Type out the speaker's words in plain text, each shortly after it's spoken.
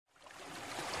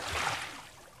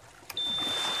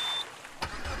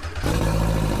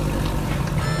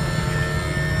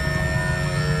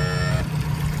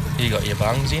you got your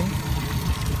bungs in?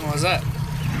 What was that?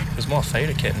 Because my feet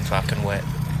are getting fucking wet.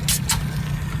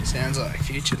 Sounds like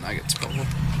future nuggets, probably.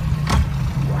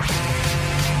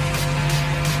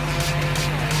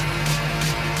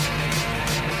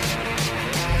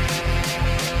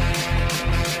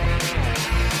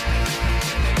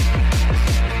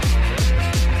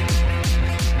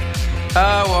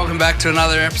 Welcome back to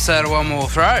another episode of One More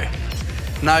Throw.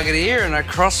 Nugget here, and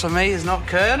across from me is not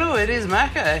Colonel, it is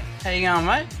Macco. How you going,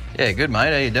 mate? Yeah, good,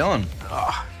 mate. How you doing?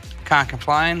 Oh, can't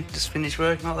complain. Just finished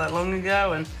work not that long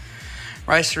ago and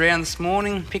raced around this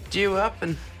morning, picked you up,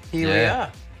 and here we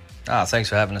are. Oh, thanks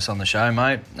for having us on the show,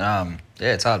 mate. Yeah,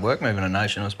 it's hard work moving a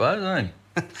nation, I suppose, isn't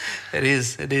it? It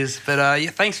is. But yeah,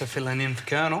 thanks for filling in for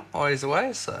Colonel, always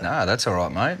away. So. No, that's all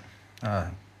right, mate.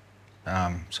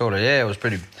 It was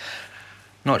pretty...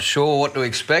 Not sure what to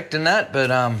expect in that,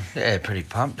 but yeah, pretty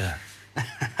pumped to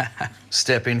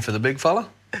step in for the big fella.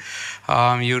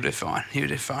 You'll do fine.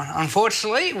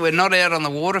 Unfortunately, we're not out on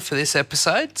the water for this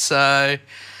episode, so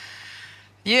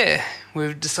yeah,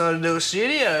 we've decided to do a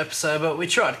studio episode, but we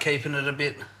tried keeping it a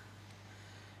bit,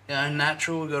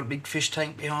 natural. We've got a big fish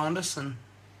tank behind us, and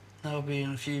that'll be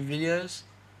in a few videos.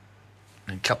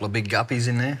 A couple of big guppies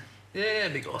in there. Yeah,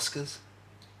 big Oscars.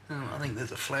 I think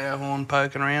there's a flower horn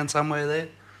poking around somewhere there.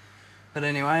 But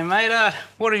anyway, mate,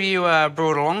 what have you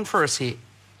brought along for us here?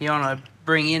 You want to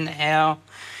bring in how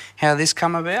this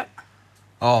come about?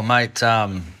 Oh, mate,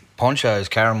 Poncho's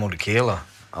caramel tequila.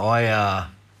 I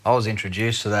was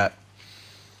introduced to that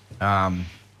by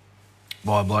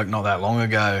a bloke not that long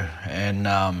ago,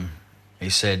 and he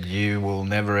said, you will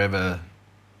never ever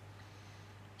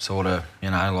sort of,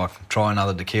 try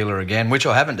another tequila again, which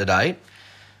I haven't to date.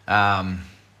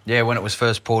 Yeah, when it was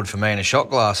first poured for me in a shot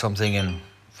glass, I'm thinking,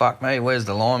 fuck me, where's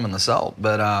the lime and the salt?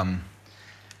 But,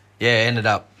 ended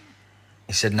up,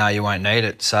 he said, no, you won't need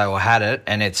it. So I had it,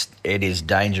 and it is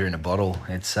danger in a bottle.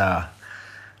 It's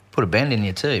put a bend in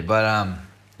you too. But,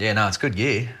 it's good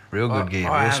gear. Real good gear,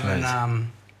 real smooth.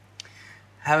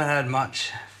 Haven't had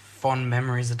much fond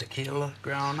memories of tequila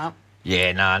growing up.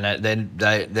 Yeah, no,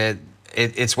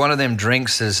 it's one of them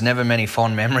drinks, there's never many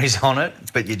fond memories on it,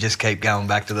 but you just keep going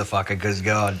back to the fucker because,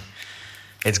 God,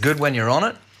 it's good when you're on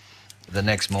it the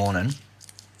next morning.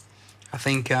 I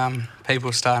think people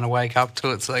are starting to wake up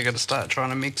to it, so they got to start trying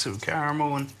to mix it with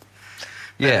caramel and...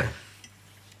 Yeah.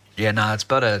 Yeah, no,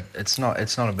 it's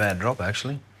not a bad drop,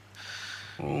 actually.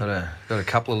 Got a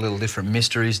couple of little different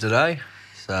mysteries today,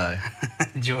 so...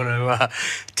 Do you want to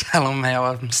tell them how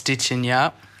I'm stitching you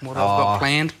up, what I've got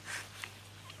planned?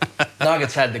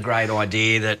 Nuggets had the great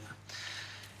idea that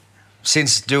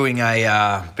since doing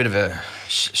a bit of a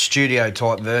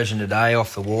studio-type version today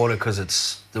off the water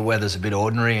because the weather's a bit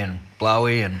ordinary and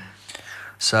blowy, and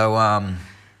so,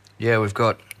 we've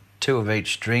got 2 of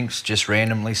each drinks, just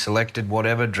randomly selected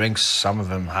whatever drinks. Some of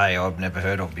them, hey, I've never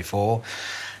heard of before.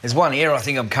 There's one here I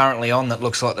think I'm currently on that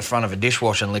looks like the front of a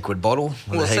dishwashing liquid bottle.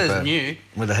 Well, it says new.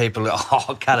 With a heap of...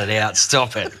 Oh, cut it out.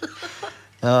 Stop it.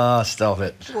 Oh, stop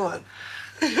it. What?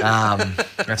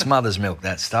 That's mother's milk,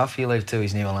 that stuff. You leave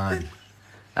Tooheys New alone.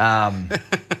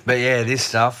 But yeah, this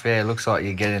stuff, looks like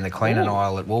you get in the cleaning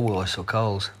aisle at Woolworths or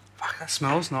Coles. Fuck, that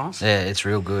smells nice. Yeah, it's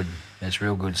real good. It's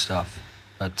real good stuff.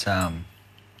 But so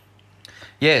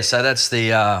that's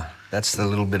the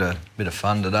little bit of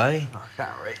fun today. I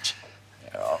can't reach.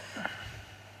 Yeah.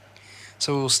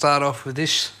 So we'll start off with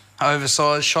this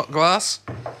oversized shot glass.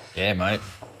 Yeah, mate.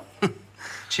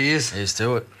 Cheers. Here's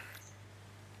to it.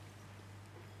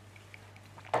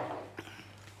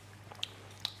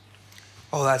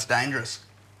 Oh, that's dangerous.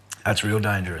 That's real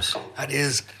dangerous. That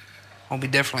is. I'll be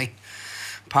definitely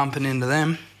pumping into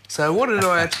them. So what did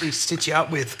I actually stitch you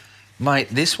up with? Mate,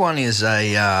 this one is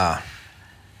a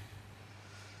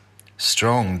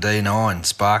strong D9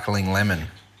 sparkling lemon.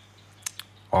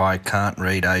 I can't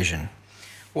read Asian.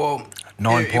 Well...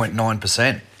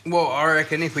 9.9%. Well, I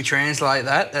reckon if we translate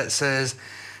that, that says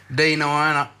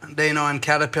D9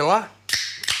 caterpillar...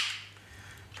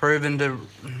 proven to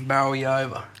barrel you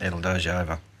over. It'll doze you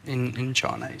over. In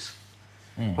Chinese.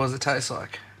 What does it taste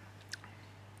like?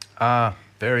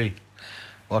 Very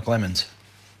like lemons.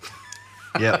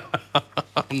 Yep.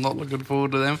 I'm not looking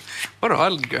forward to them. What did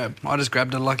I grab? I just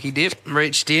grabbed a lucky dip,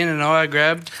 reached in, and I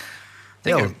grabbed...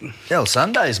 Hell,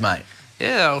 Sundays, mate.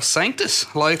 Yeah, El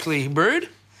Sanctus, locally brewed.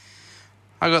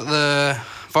 I got the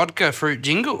vodka fruit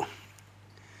jingle.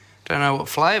 Don't know what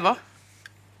flavour.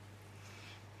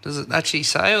 Does it actually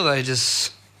say, or they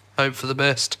just hope for the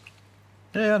best?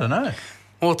 Yeah, I don't know.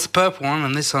 Well, it's the purple one,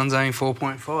 and this one's only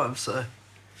 4.5, so...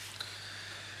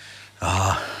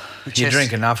 If you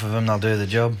drink enough of them, they'll do the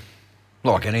job.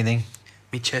 Like anything.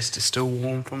 My chest is still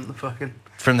warm from the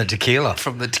From the tequila.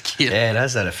 tequila. Yeah, it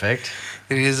has that effect.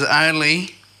 It is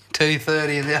only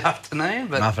 2:30 in the afternoon,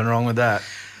 but Nothing wrong with that.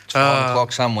 It's 5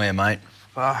 o'clock somewhere, mate.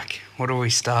 fuck, what have we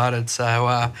started?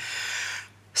 So,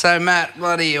 Matt,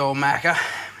 bloody or Macca,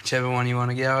 whichever one you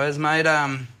want to go as, mate.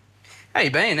 How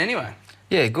you been anyway?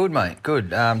 Yeah, good, mate.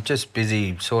 Good. Just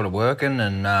busy sort of working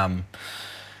and,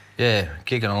 yeah,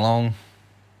 kicking along,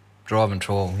 driving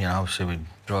troll. You know, obviously we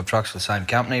drive trucks for the same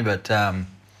company, but,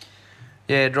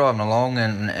 yeah, driving along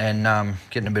and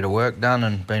getting a bit of work done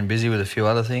and been busy with a few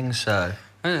other things, so...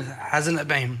 Hasn't it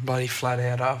been bloody flat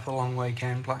out after a long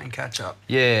weekend playing catch up?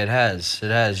 Yeah, it has. It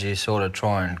has. You sort of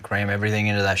try and cram everything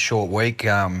into that short week.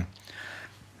 It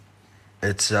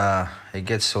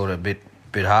gets sort of a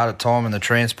bit hard at time in the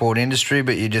transport industry,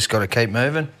 but you just got to keep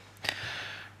moving,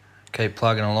 keep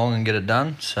plugging along and get it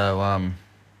done. So,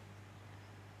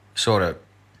 sort of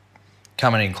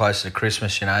coming in closer to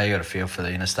Christmas, you know, you got to feel for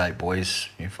the interstate boys,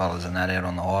 you fellas and that out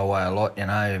on the highway a lot, you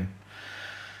know.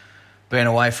 Being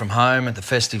away from home at the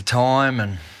festive time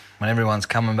and when everyone's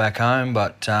coming back home,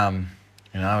 but,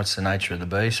 you know, it's the nature of the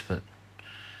beast, but...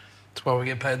 That's why we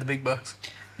get paid the big bucks.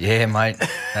 Yeah, mate,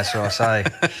 that's what I say.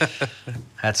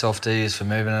 Hats off to you for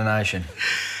moving a nation.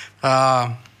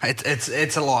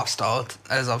 It's a lifestyle.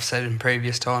 As I've said in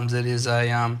previous times, it's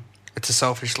a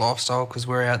selfish lifestyle because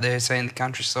we're out there seeing the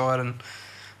countryside and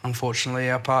unfortunately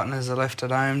our partners are left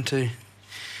at home to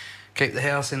keep the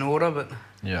house in order, but...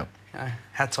 Yep. You know,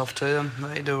 hats off to them.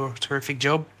 They do a terrific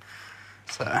job.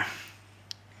 So,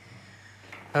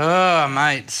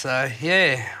 mate. So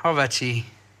yeah, I've actually.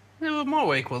 Yeah, my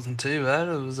week wasn't too bad.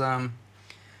 It was a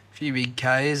few big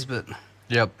Ks, but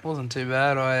Yep. wasn't too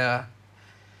bad. I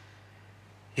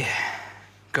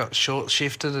got short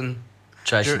shifted and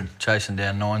Chasing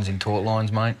down nines in taut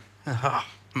lines, mate. oh,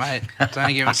 mate,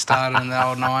 don't get me started on the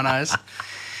old 90s.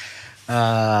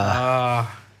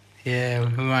 Yeah,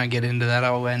 we won't get into that.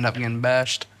 I'll end up getting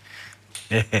bashed.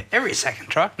 Yeah. Every second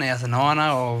truck now is a 90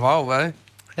 or a Volvo.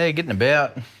 Yeah, getting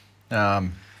about. Yeah,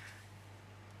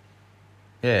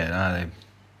 no,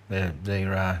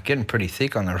 they're getting pretty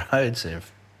thick on the roads.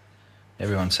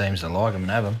 Everyone seems to like them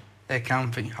and have them. They're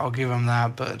comfy. I'll give them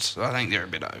that, but I think they're a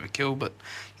bit overkill. But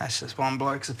that's just one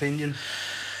bloke's opinion.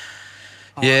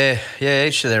 Yeah,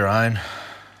 each to their own.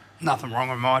 Nothing wrong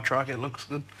with my truck. It looks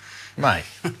good, Mate.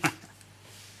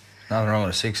 Nothing wrong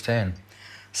with a 610.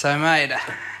 So, mate,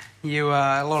 you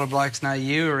a lot of blokes know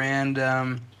you around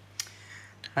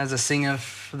as a singer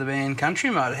for the band Country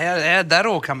Mud. How'd that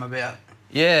all come about?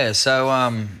 Yeah, so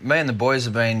me and the boys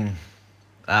have been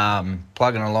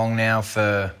plugging along now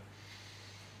for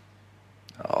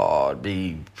it'd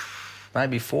be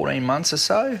maybe 14 months or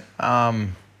so.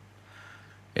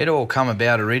 It all come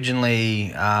about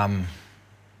originally.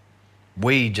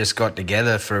 We just got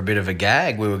together for a bit of a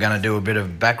gag. We were going to do a bit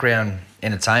of background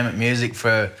entertainment music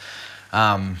for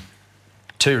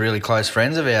two really close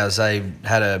friends of ours. They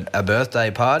had a birthday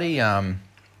party, and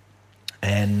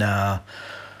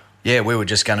we were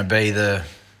just going to be the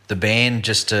band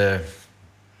just to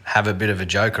have a bit of a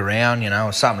joke around, you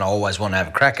know, something I always want to have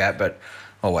a crack at, but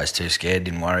always too scared,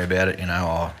 didn't worry about it, you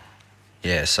know.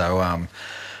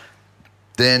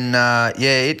 Then,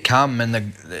 it come and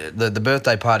the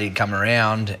birthday party had come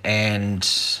around and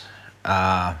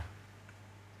the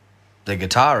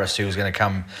guitarist who was going to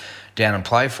come down and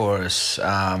play for us,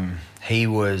 he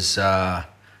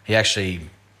actually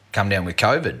come down with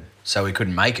COVID, so he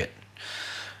couldn't make it.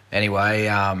 Anyway,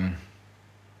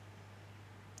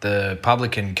 the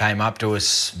publican came up to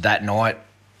us that night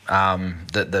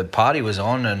that the party was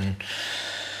on and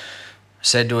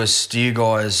said to us, do you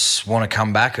guys want to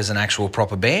come back as an actual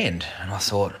proper band? And I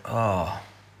thought, oh,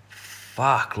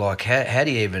 fuck, like, how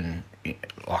do you even...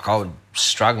 Like, I was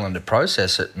struggling to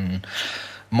process it. And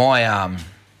I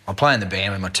play in the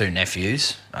band with my two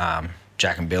nephews,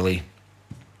 Jack and Billy,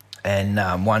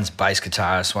 and one's bass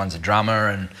guitarist, one's a drummer,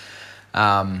 and...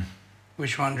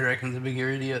 Which one do you reckon's a bigger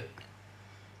idiot?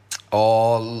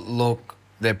 Oh, look,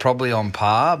 they're probably on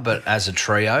par, but as a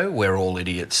trio, we're all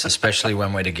idiots, especially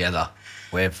when we're together.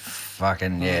 We're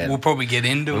fucking, yeah. We'll probably get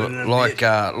into it in a like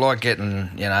bit. Like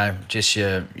getting, you know, just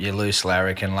your loose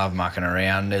larrick and love mucking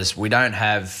around. We don't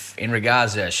have, in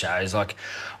regards to our shows, like,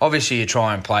 obviously you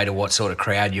try and play to what sort of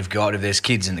crowd you've got. If there's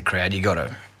kids in the crowd, you got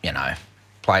to, you know,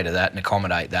 play to that and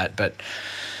accommodate that. But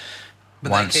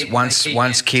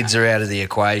once kids are out of the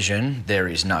equation, there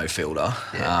is no filter,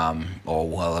 Yeah.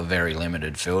 Or a very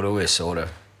limited filter. We're sort of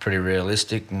pretty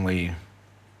realistic, and we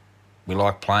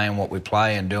like playing what we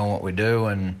play and doing what we do,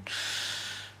 and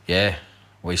yeah,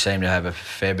 we seem to have a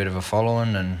fair bit of a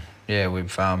following, and yeah,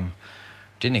 we've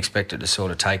didn't expect it to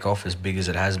sort of take off as big as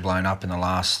it has blown up in the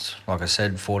last, like I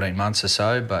said, 14 months or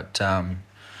so. But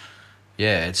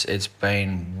yeah, it's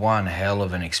been one hell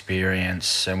of an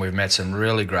experience, and we've met some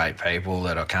really great people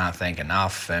that I can't thank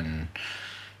enough. And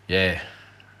yeah,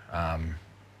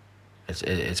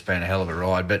 it's been a hell of a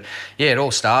ride. But yeah, it all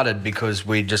started because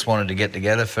we just wanted to get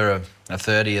together for a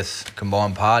 30th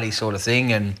combined party sort of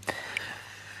thing, and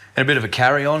a bit of a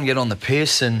carry-on, get on the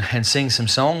piss and sing some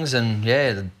songs. And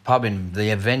yeah, the pub in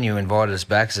the venue invited us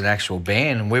back as an actual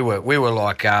band, and we were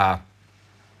like,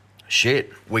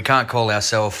 shit, we can't call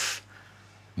ourselves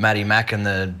Matty Mac and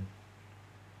the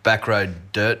Back Road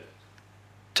Dirt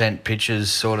Tent Pitchers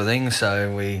sort of thing,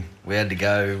 so we had to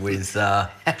go with... How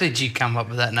did you come up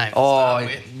with that name?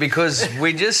 Because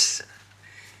we just...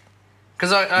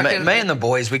 Because me and the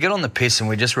boys, we get on the piss and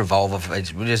we just revolve off,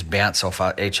 we just bounce off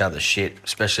each other's shit,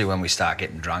 especially when we start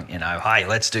getting drunk, you know. Hey,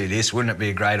 let's do this. Wouldn't it be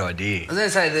a great idea? I was going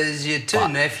to say, there's your two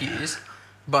nephews,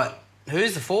 but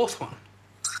who's the fourth one?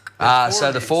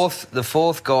 So the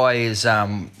fourth guy is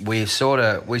we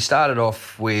started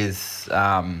off with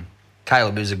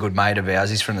Caleb, who's a good mate of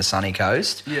ours. He's from the sunny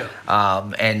coast. Yeah.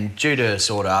 And due to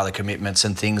sort of other commitments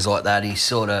and things like that, he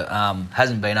sort of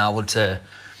hasn't been able to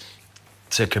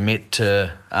commit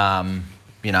to,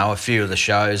 you know, a few of the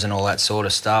shows and all that sort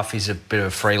of stuff. He's a bit of a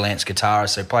freelance guitarist,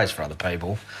 so he plays for other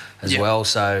people as well.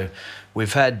 So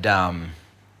we've had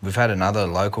another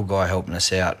local guy helping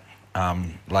us out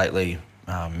lately,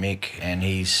 Mick, and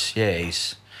he's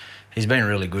been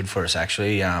really good for us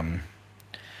actually.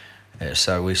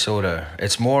 So we sort of,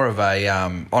 it's more of a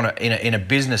in a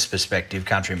business perspective,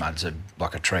 Country Mud's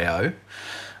like a trio.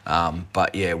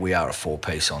 But yeah, we are a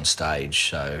four-piece on stage,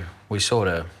 so we sort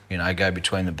of, you know, go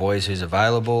between the boys who's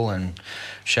available and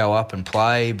show up and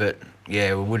play. But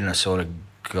yeah, we wouldn't have sort of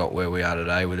got where we are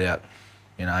today without,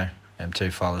 you know, them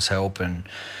two fellas' help, and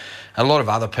a lot of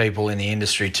other people in the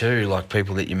industry too, like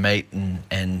people that you meet.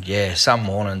 And yeah, some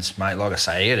mornings, mate, like I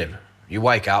say, you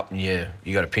wake up and you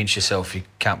got to pinch yourself. You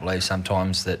can't believe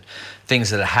sometimes that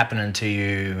things that are happening to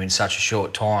you in such a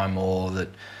short time, or that,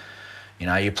 you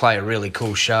know, you play a really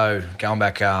cool show. Going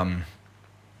back a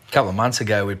couple of months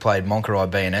ago, we played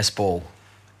Monkerai B&S Ball.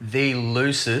 The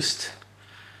loosest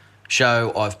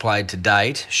show I've played to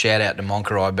date. Shout out to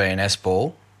Monkerai B&S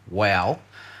Ball. Wow.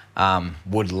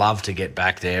 Would love to get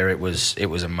back there. It was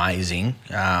amazing.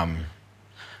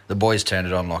 The boys turned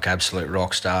it on like absolute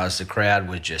rock stars. The crowd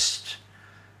were just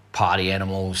party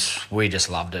animals. We just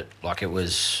loved it. Like it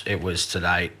was to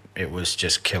date, it was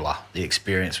just killer. The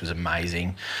experience was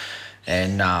amazing.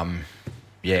 And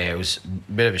yeah, it was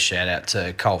a bit of a shout out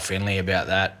to Cole Finley about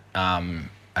that,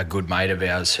 a good mate of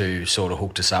ours who sort of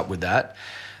hooked us up with that.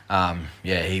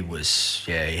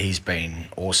 He's been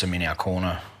awesome in our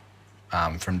corner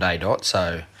from day dot,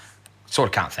 so sort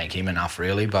of can't thank him enough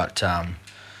really. But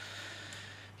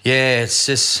yeah,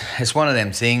 it's one of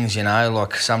them things, you know,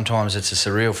 like sometimes it's a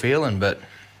surreal feeling, but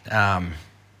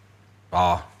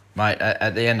mate,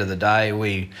 at the end of the day,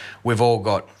 we've all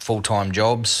got full-time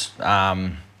jobs.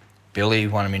 Billy,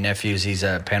 one of my nephews, he's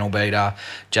a panel beater.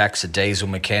 Jack's a diesel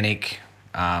mechanic.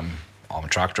 I'm a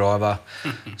truck driver.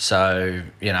 So,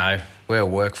 you know, we all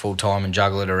work full-time and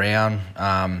juggle it around.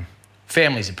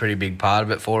 Family's a pretty big part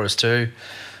of it for us too.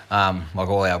 Like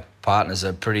all our partners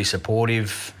are pretty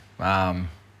supportive.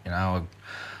 You know,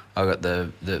 I got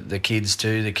the kids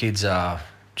too. The kids are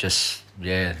just,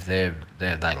 yeah, they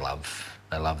love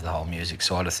the whole music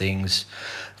side of things.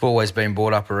 I've always been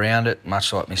brought up around it,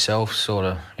 much like myself, sort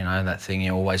of, you know, that thing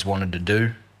you always wanted to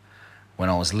do when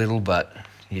I was little, but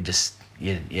you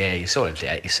sort of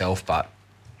doubt yourself. But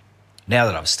now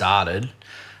that I've started,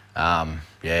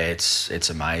 it's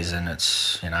amazing.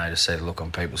 It's, you know, to see the look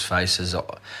on people's faces.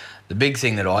 The big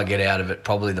thing that I get out of it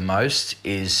probably the most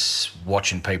is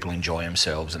watching people enjoy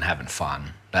themselves and having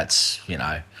fun. That's, you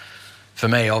know, for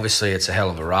me, obviously, it's a hell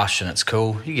of a rush and it's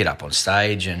cool. You get up on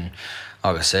stage and,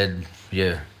 like I said,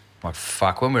 like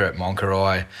fuck, when we were at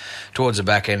Monkerai, towards the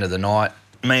back end of the night,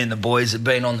 me and the boys had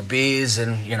been on the beers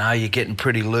and, you know, you're getting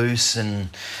pretty loose and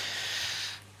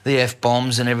the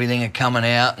F-bombs and everything are coming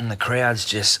out and the crowd's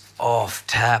just off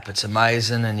tap. It's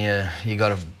amazing. And you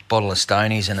got a bottle of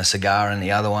Stonies and a cigar in the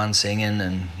other one singing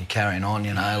and you're carrying on,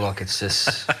 you know, like it's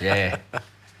just, yeah.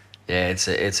 Yeah, it's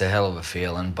a hell of a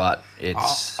feeling, but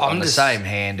it's on the same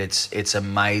hand, it's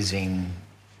amazing.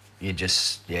 You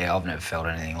just, yeah, I've never felt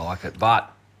anything like it.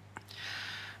 But,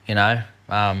 you know,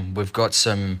 we've got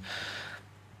some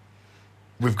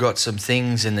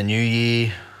things in the new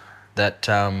year that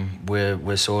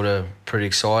we're sort of pretty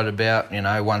excited about. You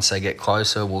know, once they get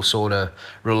closer, we'll sort of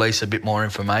release a bit more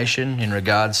information in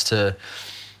regards to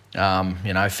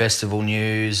festival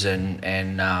news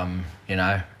and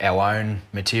our own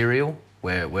material.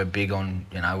 We're big on,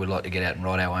 we'd like to get out and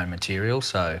write our own material,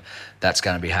 so that's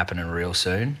going to be happening real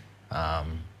soon. But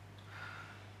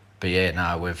yeah,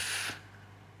 no,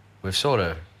 we've sort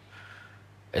of,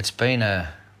 it's been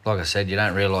like I said, you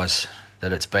don't realise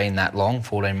that it's been that long,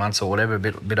 14 months or whatever, a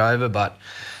bit over, but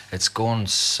it's gone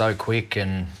so quick,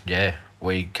 and yeah,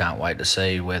 we can't wait to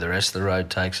see where the rest of the road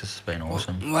takes us. It's been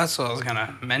awesome. Well, that's what I was going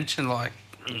to mention. Like,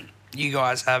 you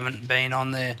guys haven't been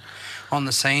on the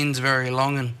scenes very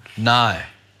long, and No.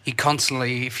 you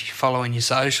constantly, if you're following your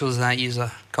socials and that,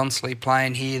 you're constantly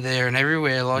playing here, there, and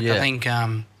everywhere. Like, Yeah. I think,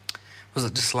 was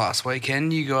it just last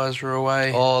weekend you guys were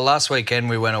away? Oh, last weekend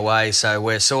we went away, so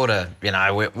we're sort of,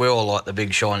 we're all like the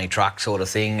big shiny truck sort of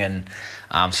thing, and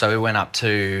so we went up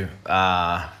to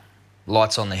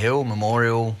Lights on the Hill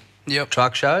Memorial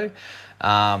Truck Show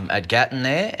at Gatton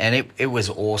there, and it was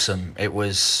awesome.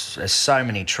 There's so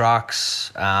many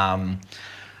trucks.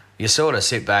 You sort of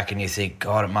sit back and you think,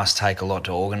 God, it must take a lot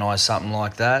to organise something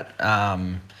like that.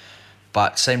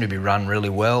 But seemed to be run really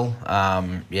well.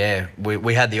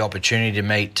 We had the opportunity to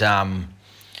meet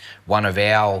one of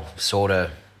our sort of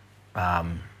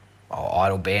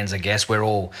idol bands, I guess. We're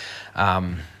all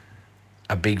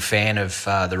a big fan of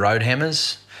the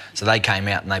Roadhammers. So they came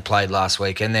out and they played last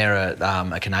week, and they're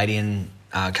a Canadian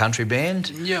country band.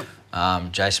 Yep.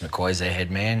 Jason McCoy's their head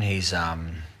man.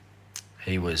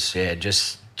 He was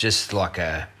just like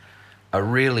a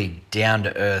really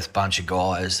down-to-earth bunch of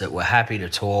guys that were happy to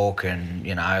talk, and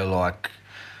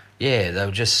they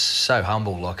were just so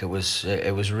humble. Like, it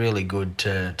was really good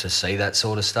to see that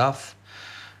sort of stuff.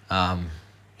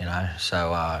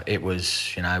 So it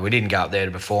was, we didn't go up there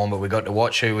to perform, but we got to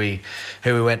watch who we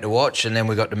went to watch, and then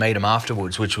we got to meet them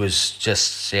afterwards, which was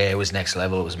just, it was next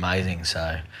level. It was amazing.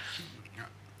 So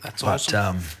that's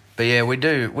awesome. But yeah, we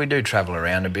do travel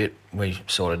around a bit. We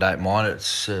sort of don't mind it.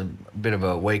 It's a bit of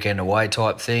a weekend away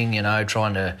type thing,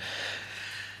 trying to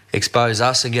expose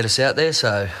us and get us out there.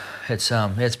 So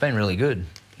it's been really good.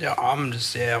 Yeah, I'm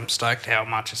stoked how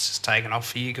much it's just taken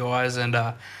off for you guys, and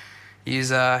you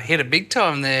hit a big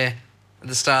time there at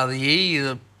the start of the year.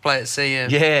 You play at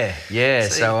CM. Yeah.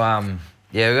 So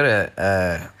we've got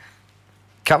a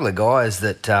couple of guys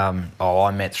that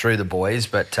I met through the boys,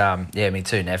 but my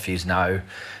two nephews know.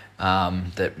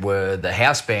 That were the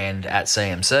house band at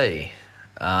CMC.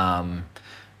 And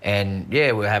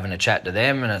we're having a chat to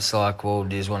them, and it's like, well,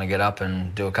 do you just want to get up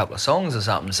and do a couple of songs or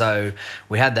something? So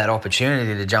we had that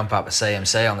opportunity to jump up at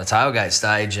CMC on the tailgate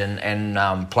stage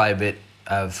and play a bit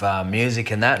of music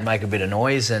and that, and make a bit of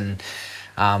noise. And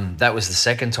that was the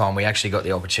second time. We actually got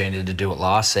the opportunity to do it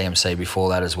last CMC before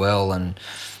that as well. And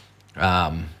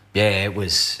it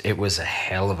was a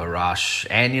hell of a rush.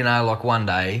 And, one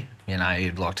day,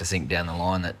 you'd like to think down the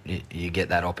line that you get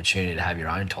that opportunity to have your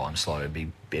own time slot.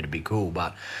 It'd be cool.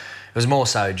 But it was more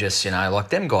so just,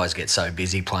 them guys get so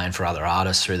busy playing for other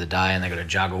artists through the day, and they got to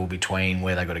juggle between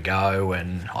where they got to go.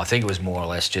 And I think it was more or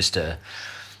less just to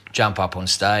jump up on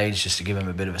stage, just to give them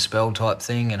a bit of a spell type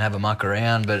thing and have a muck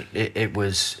around. But it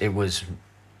was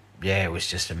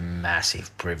just a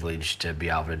massive privilege to be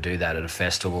able to do that at a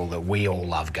festival that we all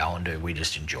love going to. We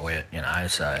just enjoy it,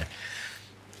 so...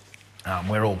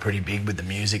 we're all pretty big with the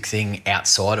music thing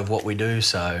outside of what we do,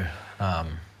 so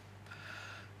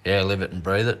live it and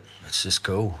breathe it. It's just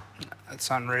cool.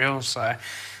 It's unreal. So,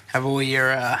 have all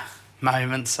your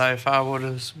moments so far? What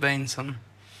has been some,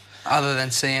 other than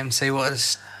CMC? What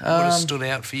has stood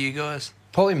out for you guys?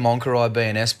 Probably Monkerai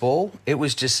B&S Ball. It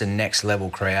was just a next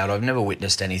level crowd. I've never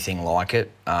witnessed anything like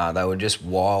it. They were just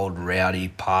wild, rowdy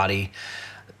party.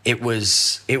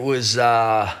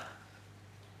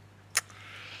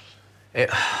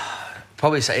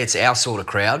 Probably say it's our sort of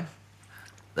crowd,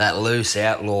 that loose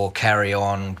outlaw, carry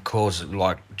on, cause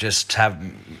just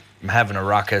having a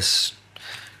ruckus,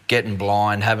 getting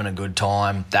blind, having a good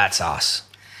time. That's us.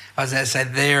 I was going to say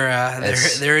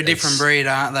they're a different breed,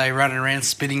 aren't they? Running around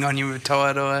spitting on you with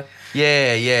tie-dye.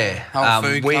 Yeah.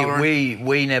 Food We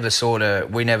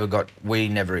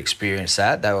never experienced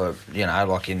that. They were, in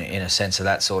a sense of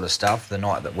that sort of stuff. The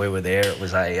night that we were there, it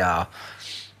was a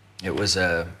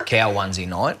cow onesie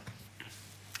night.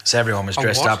 So everyone was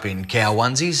dressed up in cow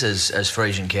onesies as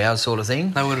Frisian cows sort of thing.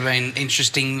 That would have been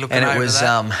interesting looking over that.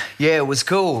 And it was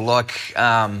cool. It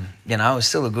was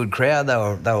still a good crowd. They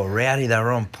were rowdy. They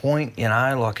were on point,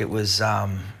 it was,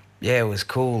 it was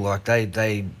cool.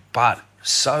 But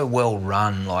so well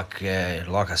run, like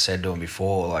I said to them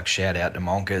before, shout out to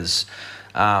Monkers.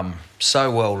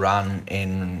 So well run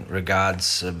in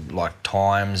regards of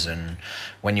times and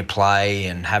when you play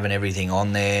and having everything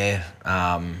on there.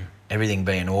 everything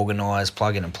being organised,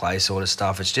 plug in and play sort of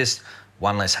stuff. It's just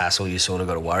one less hassle you sort of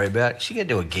got to worry about. 'Cause you get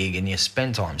to a gig and you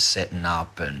spend time setting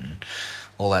up and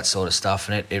all that sort of stuff,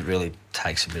 and it really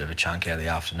takes a bit of a chunk out of the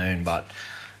afternoon. But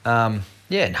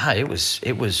it was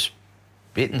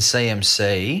bit in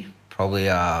CMC probably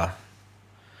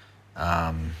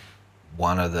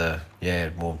one of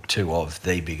two of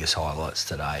the biggest highlights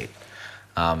to date.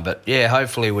 But yeah,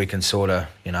 hopefully we can sort of,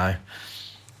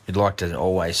 you'd like to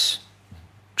always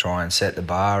try and set the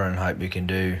bar and hope we can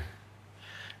do a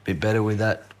bit better with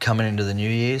that coming into the new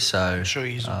year. So I'm sure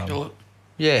you can kill it.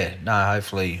 Yeah, no,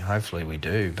 hopefully we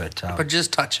do. But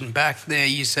just touching back there,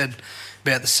 you said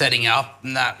about the setting up,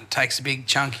 and that takes a big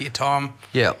chunk of your time.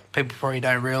 Yeah. People probably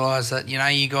don't realise that,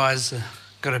 you guys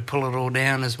got to pull it all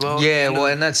down as well. Yeah, well,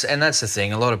 and that's the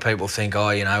thing. A lot of people think,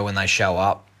 when they show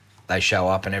up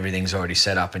and everything's already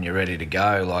set up and you're ready to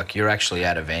go. Like, you're actually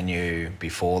at a venue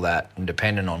before that, and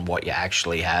depending on what you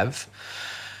actually have,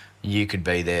 you could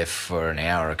be there for an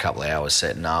hour, a couple of hours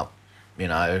setting up,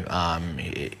 and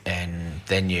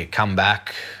then you come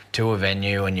back to a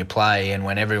venue and you play, and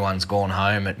when everyone's gone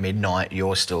home at midnight,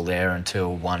 you're still there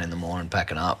until 1 a.m.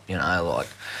 packing up,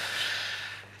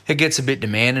 It gets a bit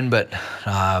demanding, but,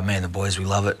 man, the boys, we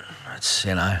love it. It's,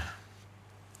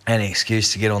 any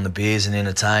excuse to get on the beers and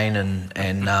entertain,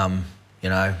 and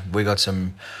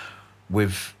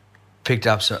we've picked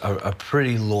up a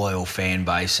pretty loyal fan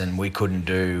base, and we couldn't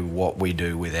do what we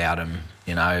do without them,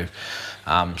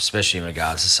 especially in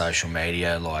regards to social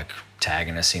media, like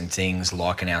tagging us in things,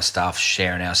 liking our stuff,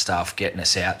 sharing our stuff, getting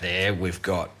us out there. We've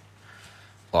got,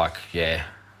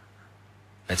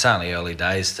 it's only early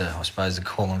days I suppose to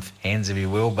call them fans, if you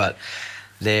will, but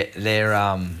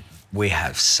we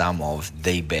have some of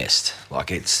the best.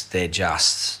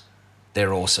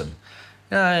 They're awesome.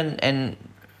 And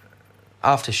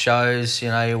after shows,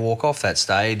 you walk off that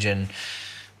stage and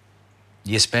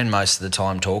you spend most of the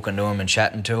time talking to them and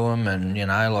chatting to them, and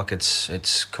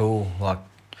it's cool. Like,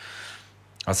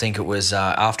 I think it was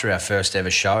after our first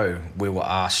ever show, we were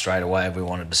asked straight away if we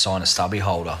wanted to sign a stubby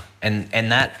holder, and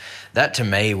that to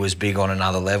me was big on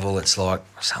another level. It's like,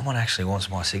 someone actually wants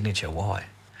my signature. Why?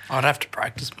 I'd have to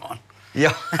practice mine.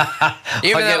 Yeah.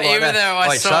 even though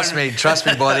I trust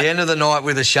me. By the end of the night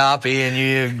with a Sharpie and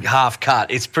you half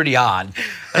cut, it's pretty hard.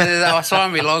 I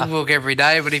sign my logbook every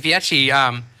day, but if you actually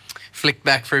flick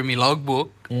back through my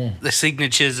logbook, the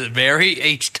signatures vary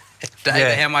each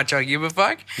day how much I give a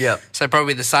fuck. Yeah. So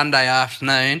probably the Sunday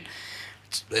afternoon,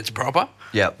 it's proper.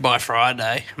 Yeah. By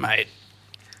Friday, mate.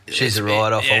 She's a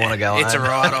write-off. I want to go home. It's a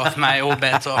write-off, mate. All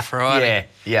bets off Friday.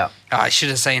 Yeah. I should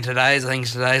have seen today's. I think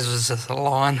today's was just a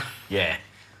line. Yeah.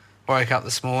 Woke up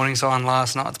this morning, signed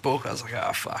last night's book. I was like,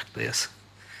 oh, fuck this.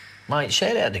 Mate,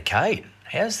 shout out to Kate.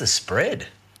 How's the spread?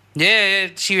 Yeah.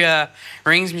 She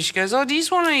rings me. She goes, oh, do you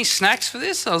just want any snacks for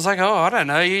this? I was like, oh, I don't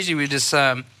know. Usually we're just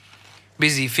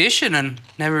busy fishing and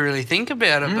never really think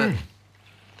about it.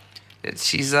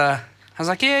 But I was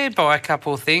like, yeah, buy a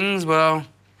couple of things. Well,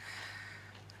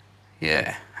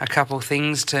 yeah, a couple of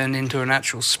things turned into an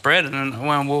actual spread. And then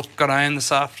when we got home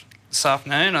this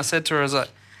afternoon, I said to her, I was like,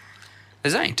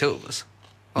 there's only two of us.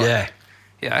 Like,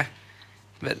 yeah.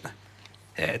 But,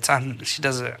 yeah, she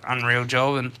does an unreal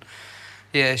job, and,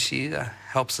 yeah, she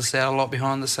helps us out a lot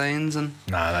behind the scenes and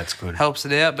no, that's good. Helps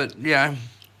it out. But,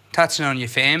 touching on your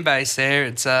fan base there,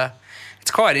 it's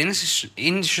quite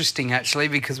interesting, actually,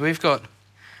 because we've got,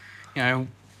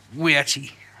 we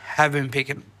actually have been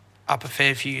picking up a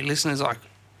fair few listeners, like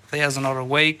 1,000 odd a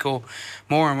week or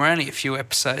more, and we're only a few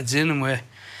episodes in, and we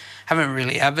haven't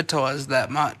really advertised that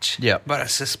much. Yeah. But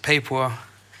it's just people are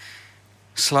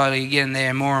slowly getting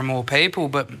there, more and more people,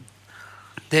 but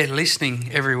they're listening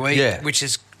every week, which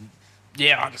is,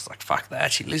 I'm just like, fuck, they're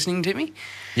actually listening to me.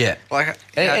 Yeah. Like,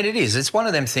 and it is. It's one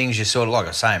of them things you sort of, like I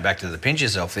was saying, back to the pinch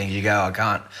yourself thing, you go,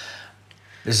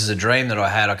 this is a dream that I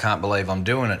had, I can't believe I'm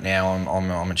doing it now,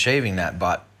 I'm achieving that,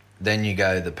 but then you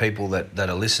go, the people that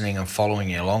are listening and following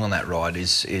you along on that ride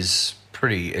is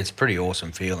pretty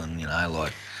awesome feeling,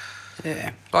 like.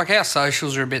 Yeah. Like, our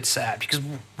socials are a bit sad because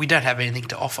we don't have anything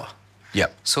to offer.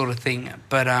 Yep. Sort of thing.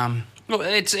 But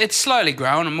it's slowly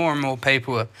growing and more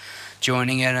people are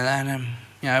joining it and that. And,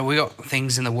 we got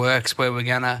things in the works where we're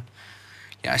going to,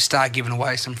 start giving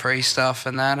away some free stuff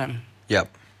and that. And,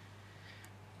 yep.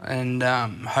 And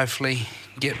hopefully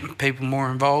get people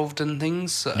more involved and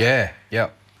things. So. Yeah,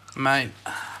 yep. Mate,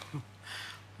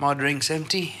 my drink's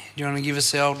empty. Do you want to give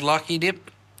us the old lucky dip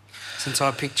since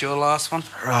I picked your last one?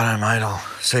 Righto, mate. I'll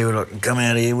see what I can come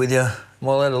out of here with you. Am I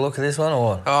allowed to look at this one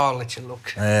or what? Oh, I'll let you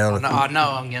look. Yeah, I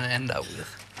know I'm going to end up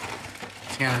with.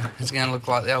 It's going to look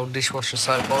like the old dishwasher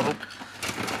soap bottle.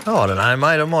 Oh, I don't know,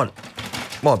 mate.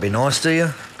 Might be nice to you.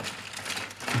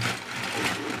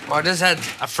 Well, I just had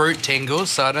a fruit tingle,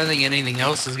 so I don't think anything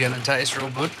else is going to taste real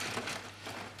good.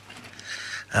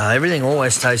 Everything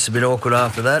always tastes a bit awkward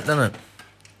after that, doesn't it?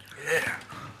 Yeah.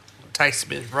 It tastes a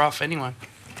bit rough anyway.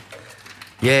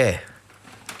 Yeah.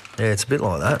 Yeah, it's a bit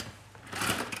like that.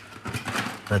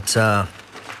 But, How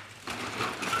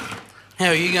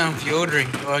are you going for your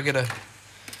drink? Do I get a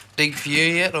dig for you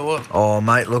yet, or what? oh,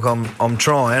 mate, look, I'm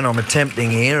trying. I'm attempting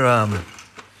here.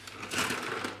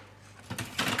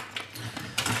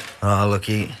 Oh, look,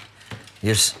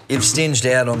 you've stinged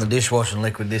out on the dishwashing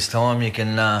liquid this time. You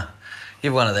can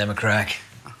give one of them a crack.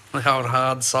 The old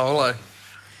hard solo.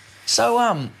 So,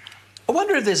 I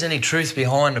wonder if there's any truth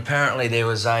behind. Apparently, there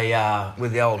was a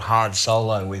with the old hard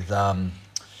solo with.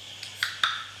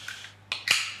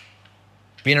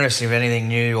 Be interesting if anything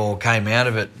new or came out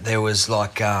of it. There was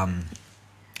like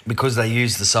because they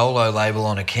used the solo label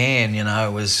on a can, you know,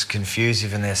 it was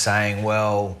confusive, and they're saying,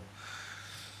 well,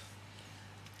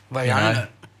 They own it.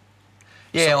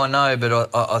 yeah, I know, but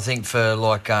I think for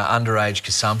like underage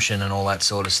consumption and all that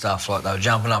sort of stuff, like they were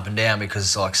jumping up and down because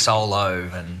it's like solo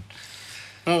and.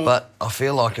 Well, But I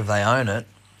feel like if they own it,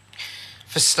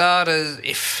 for starters,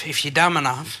 if you're dumb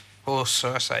enough, or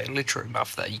so I say literate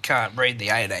enough that you can't read the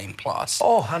 18 plus,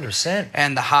 100%.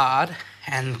 and the hard,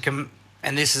 and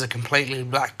this is a completely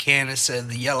black can instead of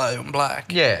the yellow and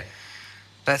black. Yeah.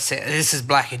 That's it. This is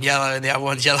black and yellow, and the other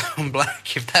one's yellow and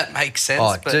black, if that makes sense.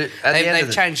 Oh, but dude, at the end of they've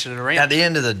the- changed it around. At the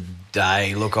end of the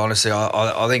day, look, honestly,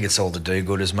 I think it's all the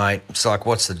do-gooders, mate. It's like,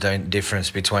 what's the difference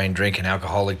between drinking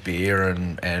alcoholic beer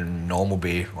and normal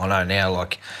beer? I know now,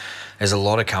 like, there's a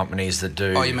lot of companies that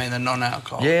do... Oh, you mean the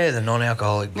non-alcohol? Yeah, the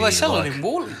non-alcoholic beer. Well, they sell like, it in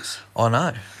Warleys. I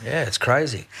know. Yeah, it's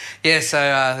crazy. Yeah, so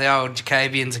the old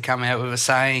Jacobians have come out with a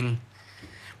saying,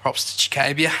 props to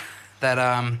Jacobia,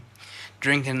 that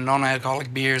drinking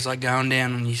non-alcoholic beer is like going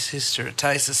down on your sister. It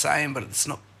tastes the same, but it's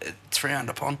not. It's frowned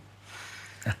upon.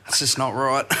 It's just not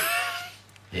right.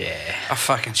 Yeah. I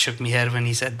fucking shook my head when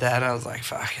he said that. I was like,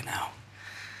 fucking hell.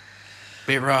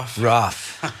 Bit rough.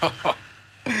 Rough.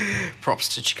 Props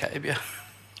to Jacobia.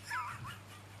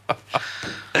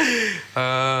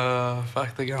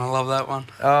 Fuck, they're gonna love that one.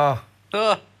 Oh,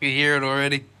 Oh, you hear it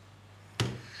already.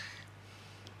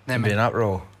 it'd be an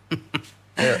uproar.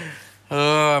 Yeah.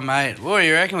 Oh, mate. What do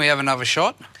you reckon? We have another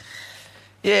shot?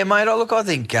 Yeah, mate. Look, I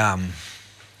think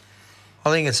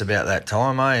it's about that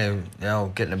time, eh? You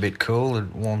know, getting a bit cool.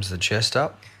 It warms the chest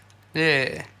up.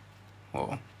 Yeah.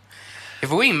 Well,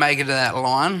 if we make it to that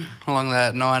line along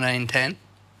that 1910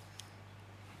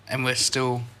 and we're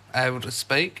still able to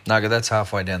speak, No, 'cause that's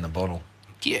halfway down the bottle.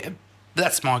 yeah,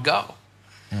 that's my goal.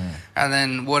 And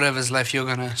then whatever's left, you're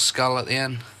going to scull at the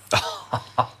end.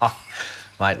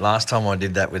 Mate, last time I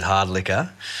did that with hard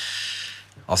liquor,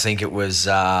 I think it was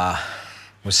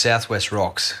Southwest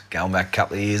Rocks, going back a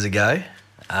couple of years ago.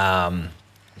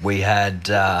 We had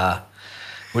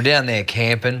we're down there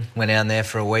camping. Went down there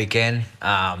for a weekend,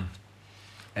 and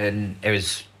it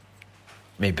was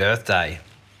my birthday.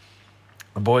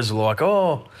 The boys were like,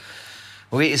 "Oh,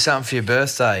 we'll get you something for your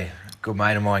birthday." A good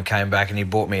mate of mine came back and he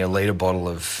bought me a litre bottle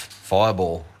of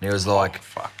Fireball. And he was like,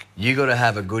 fuck. "You got to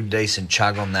have a good, decent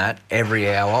chug on that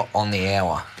every hour on the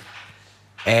hour."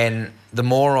 And the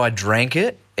more I drank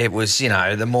it, it was, you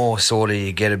know, the more sort of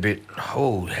you get a bit,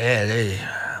 oh,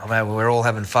 yeah, I mean, we're all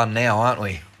having fun now, aren't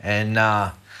we? And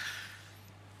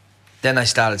then they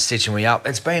started stitching me up.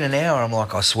 It's been an hour. I'm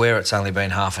like, I swear it's only been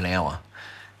half an hour.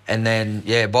 And then,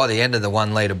 yeah, by the end of the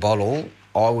 1 litre bottle,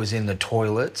 I was in the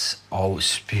toilets, I was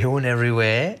spewing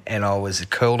everywhere, and I was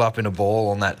curled up in a ball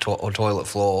on that toilet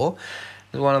floor.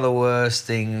 It was one of the worst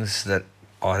things that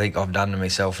I think I've done to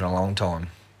myself in a long time.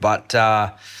 But,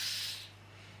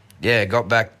 yeah,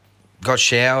 got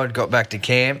showered, got back to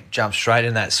camp, jumped straight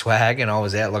in that swag, and I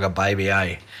was out like a baby,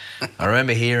 eh? I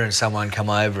remember hearing someone come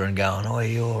over and going, "Oh, are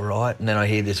you all right?" And then I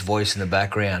hear this voice in the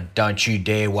background, "Don't you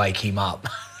dare wake him up."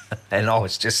 And I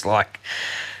was just like,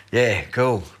 yeah,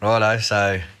 cool, righto.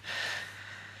 So,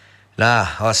 nah,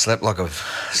 I slept like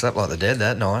the dead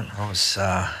that night. I was,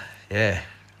 yeah.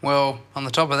 Well, on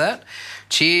the top of that,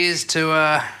 cheers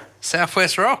to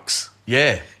Southwest Rocks.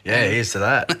 Yeah, here's to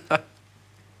that.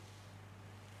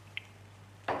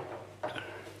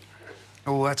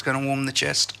 Oh, that's going to warm the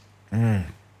chest. Yeah,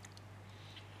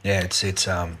 it's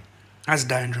That's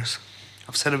dangerous.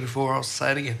 I've said it before, I'll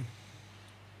say it again.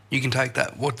 You can take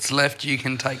that. What's left, you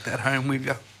can take that home with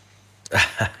you.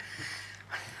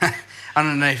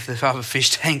 Underneath the other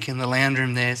fish tank in the lounge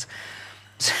room, there's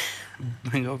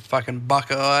we got fucking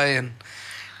Buckeye and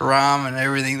rum and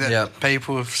everything that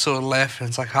people have sort of left. And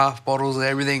it's like half bottles of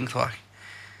everything. It's like,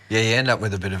 yeah, you end up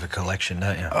with a bit of a collection,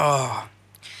 don't you? oh,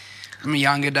 my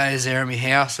younger days there in my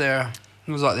house there,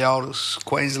 it was like the oldest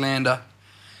Queenslander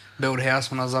built house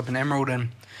when I was up in Emerald, and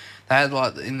they had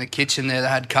like in the kitchen there, they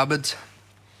had cupboards.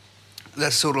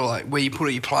 That's sort of like where you put all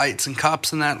your plates and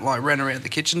cups and that, like ran around the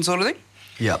kitchen sort of thing.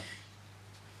 Yep.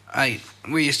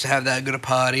 We used to have that good of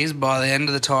parties. By the end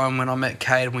of the time when I met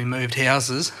Kate and we moved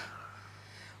houses,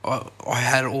 I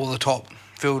had all the top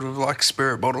filled with like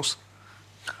spirit bottles.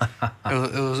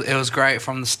 It was great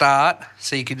from the start,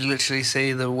 so you could literally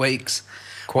see the weekends.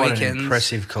 An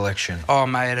impressive collection. Oh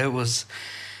mate, it was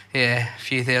a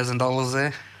few $1,000s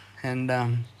there, and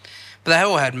but they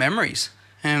all had memories,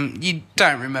 and you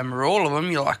don't remember all of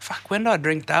them. You're like, fuck, when did I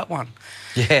drink that one?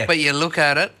 Yeah. But you look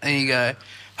at it and you go,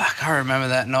 fuck, I remember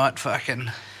that night. Fucking,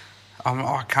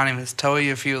 I can't even tell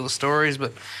you a few of the stories,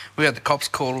 but we had the cops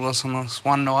called us on this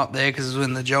one night there because it was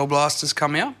when the gel blasters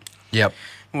come out. Yep.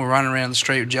 We were running around the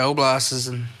street with gel blasters,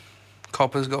 and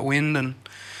coppers got wind, and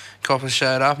coppers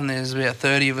showed up, and there's about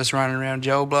 30 of us running around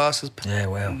gel blasters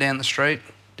down the street.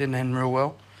 Didn't end real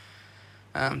well.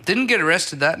 Didn't get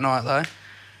arrested that night though.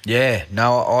 Yeah,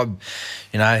 no,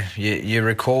 you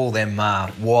recall them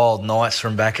wild nights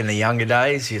from back in the younger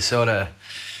days. You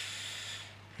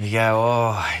go,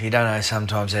 oh, you don't know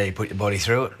sometimes how you put your body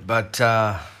through it, but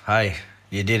hey,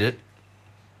 you did it.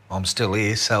 I'm still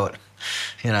here, so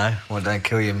what don't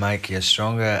kill you make you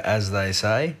stronger, as they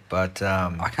say. But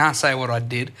I can't say what I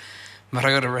did, but I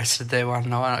got arrested there one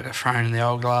night. I got thrown in the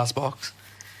old glass box,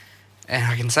 and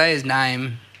I can say his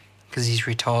name because he's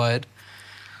retired.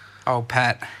 Old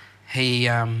Pat, he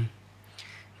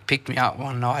picked me up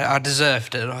one night. I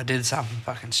deserved it. I did something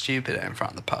fucking stupid out in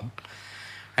front of the pub.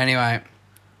 Anyway,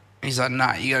 he's like,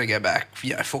 nah, you got to go back.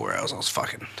 4 hours. I was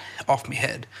fucking off my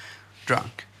head,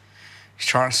 drunk. He's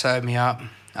trying to sober me up.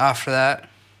 After that,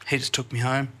 he just took me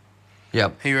home.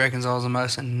 Yep. He reckons I was the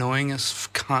most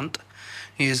annoyingest cunt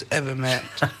he has ever met.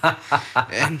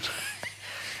 And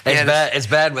it's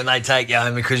bad when they take you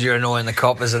home because you're annoying the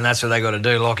coppers, and that's what they got to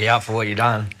do, lock you up for what you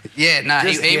done. Yeah, no,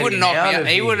 he wouldn't knock me up.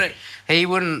 He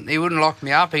wouldn't lock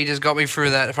me up. He just got me through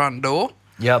that front door.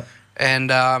 Yep.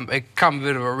 And it come a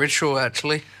bit of a ritual,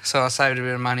 actually. So I saved a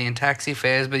bit of money in taxi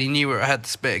fares, but he knew where I had the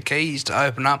spare keys to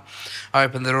open the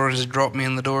door and just drop me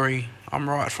in the door. I'm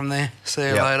right from there. See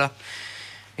you later.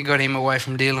 It got him away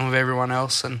from dealing with everyone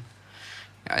else and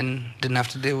didn't have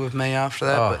to deal with me after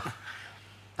that. Oh. But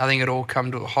I think it all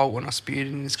come to a halt when I spewed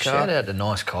in his car. Shout out to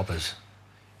nice coppers.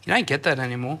 You don't get that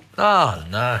anymore. Oh,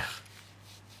 no.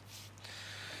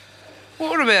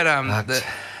 What about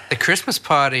the Christmas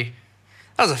party?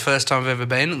 That was the first time I've ever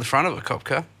been in the front of a cop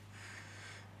car.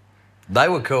 They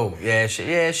were cool. Yeah,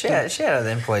 shout out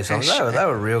them police officers. They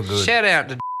were real good. Shout out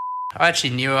to I actually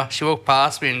knew her. She walked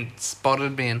past me and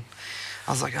spotted me, and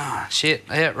I was like, oh, shit.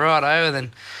 Yeah, right over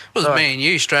then. It was me and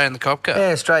you straight in the cop car.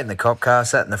 Yeah, straight in the cop car,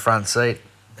 sat in the front seat,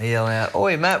 yelling out,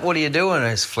 oi, Matt, what are you doing?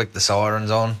 And just flicked the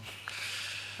sirens on.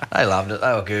 They loved it.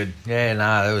 They were good. Yeah,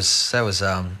 no, that was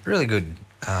really good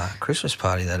Christmas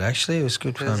party, that, actually. It was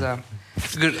good fun. It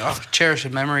was good. I cherish a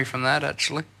memory from that,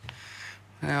 actually.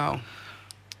 Yeah,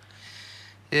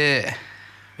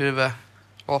 bit of a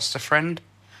lost a friend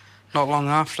not long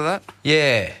after that.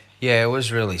 Yeah, it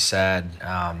was really sad.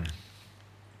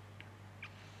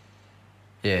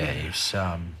 He was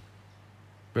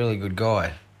really good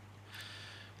guy.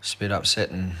 It's a bit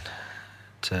upsetting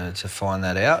to find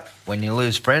that out. When you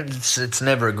lose friends, it's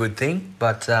never a good thing,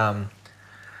 but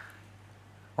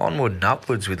onward and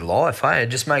upwards with life, hey? It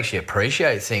just makes you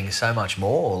appreciate things so much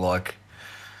more. Like,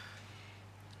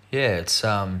 it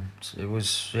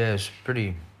was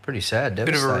pretty sad, devastating.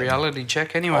 Bit of a reality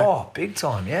check anyway. Oh, big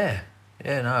time, yeah.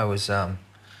 Yeah, no, it was hell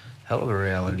of a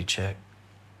reality check.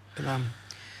 But,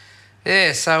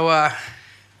 so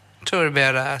talking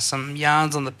about some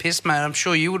yarns on the piss, mate, I'm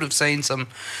sure you would have seen some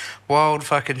wild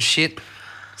fucking shit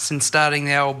since starting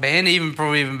the old band,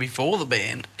 probably even before the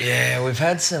band. Yeah, we've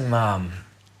had some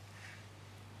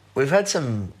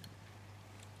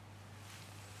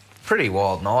pretty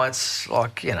wild nights,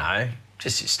 like,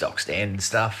 just your stock standard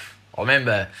stuff. I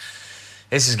remember,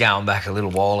 this is going back a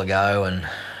little while ago, and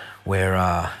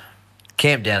we're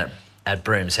camped down at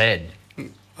Broom's Head.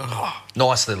 Oh,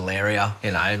 nice little area,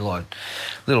 like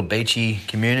little beachy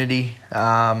community.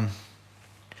 And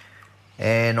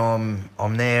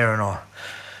I'm there, and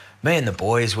me and the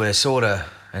boys, we're sort of,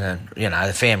 and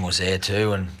the fam was there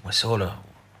too, and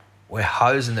we're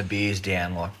hosing the beers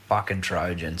down like fucking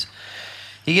Trojans.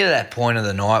 You get to that point of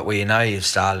the night where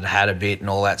you've had a bit and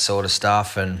all that sort of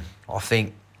stuff, and I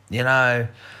think, I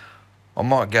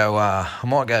might go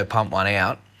pump one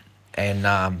out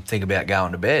and think about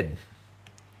going to bed.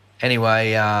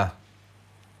 Anyway, I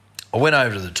went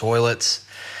over to the toilets,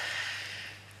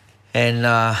 And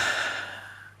I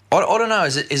don't know.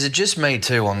 Is it just me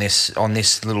too on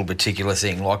this little particular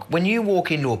thing? Like when you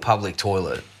walk into a public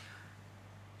toilet,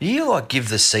 do you like give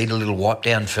the seat a little wipe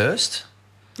down first?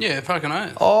 Yeah, fucking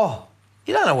oath. Oh,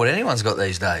 you don't know what anyone's got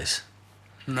these days.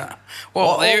 No.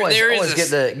 Well, there always is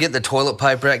get the toilet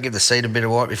paper out, give the seat a bit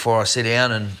of wipe before I sit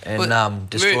down and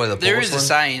destroy the porcelain. There is a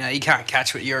saying, you can't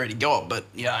catch what you already got, but,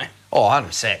 Oh,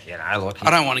 100%, like... I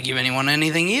don't want to give anyone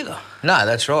anything either. No,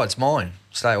 that's right, it's mine.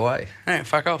 Stay away. Yeah,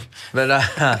 fuck off. But,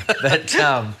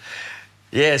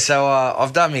 yeah, so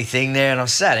I've done my thing there and I've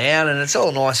sat down and it's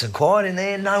all nice and quiet in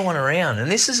there, no one around. And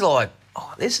this is like,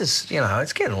 it's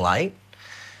getting late.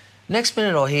 Next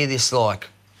minute I hear this, like,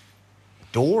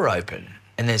 door open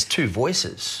and there's two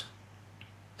voices.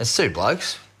 There's two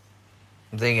blokes.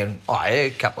 I'm thinking, yeah, a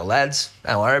couple of lads,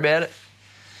 don't worry about it.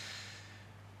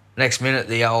 Next minute,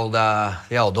 the old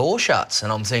door shuts,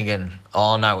 and I'm thinking,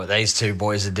 I know what these two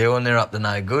boys are doing. They're up to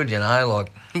no good,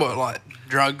 like... What, like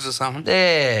drugs or something?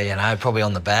 Yeah, probably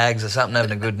on the bags or something,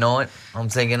 having a good night. I'm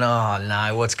thinking, oh,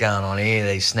 no, what's going on here,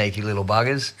 these sneaky little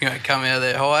buggers? You gonna come out of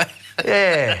there high?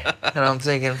 Yeah, and I'm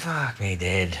thinking, fuck me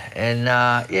dead. And,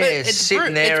 it's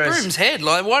sitting there... It's Broom's Head.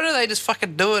 Like, why do they just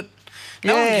fucking do it?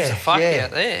 No one gives a fuck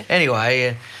out there.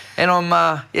 Anyway, and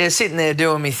I'm, sitting there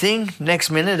doing my thing. Next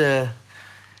minute,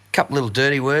 couple little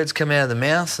dirty words come out of the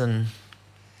mouth and,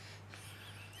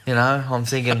 I'm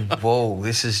thinking, whoa,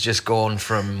 this has just gone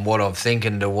from what I'm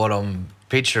thinking to what I'm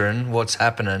picturing, what's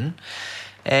happening.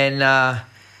 And,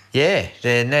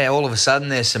 then now all of a sudden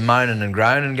there's some moaning and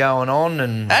groaning going on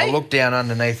and I look down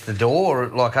underneath the door,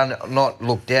 not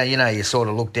look down, you sort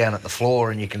of look down at the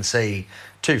floor and you can see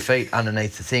 2 feet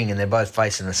underneath the thing and they're both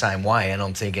facing the same way and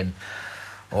I'm thinking...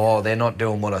 Oh, they're not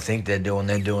doing what I think they're doing.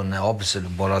 They're doing the opposite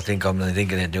of what I think I'm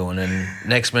thinking they're doing. And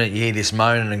next minute you hear this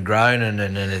moaning and groaning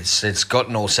and it's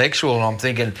gotten all sexual. And I'm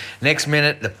thinking next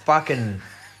minute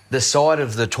the side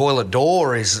of the toilet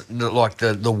door is like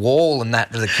the wall and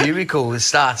that to the cubicle. It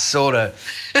starts sort of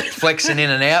flexing in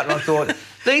and out. And I thought,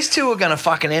 these two are going to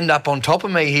fucking end up on top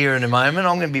of me here in a moment.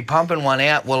 I'm going to be pumping one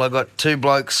out while I got two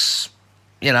blokes,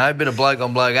 a bit of bloke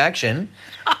on bloke action.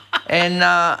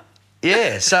 And,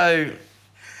 so...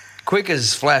 Quick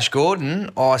as Flash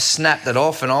Gordon, I snapped it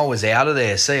off and I was out of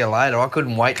there. See you later. I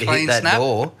couldn't wait to hit that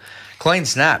door. Clean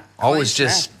snap. I was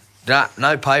just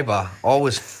no paper. I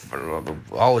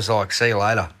was like, see you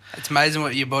later. It's amazing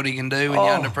what your body can do when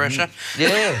you're under pressure.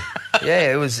 Yeah,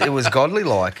 it was godly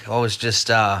like. I was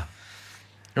just it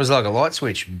was like a light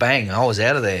switch. Bang! I was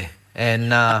out of there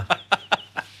and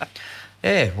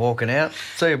walking out.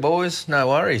 See you boys. No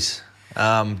worries.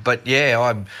 But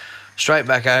I'm straight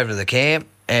back over to the camp.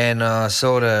 And I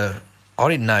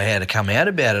didn't know how to come out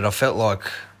about it. I felt like,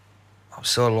 I'm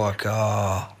sort of like,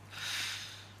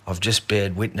 I've just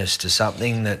bared witness to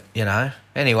something that,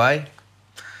 Anyway,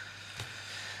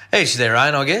 each their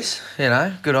own, I guess,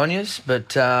 good on yous. But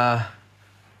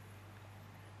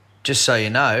just so you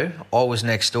know, I was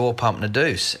next door pumping a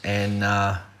deuce. And,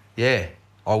 I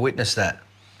witnessed that.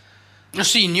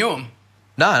 So you knew him?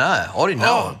 No, I didn't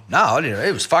know him. No, I didn't.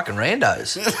 It was fucking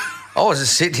randos. I was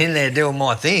just sitting in there doing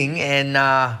my thing and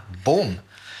boom.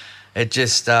 It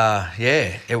just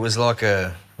it was like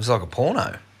a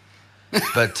porno.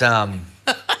 But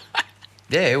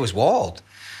it was wild.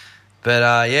 But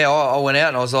I went out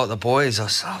and I was like the boys, I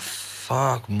said, oh,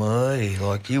 fuck me.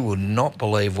 Like you would not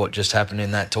believe what just happened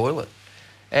in that toilet.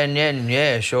 And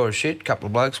then sure as shit, a couple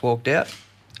of blokes walked out.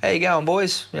 How you going,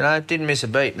 boys? Didn't miss a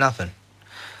beat, nothing.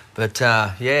 But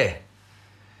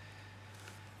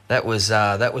That was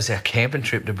our camping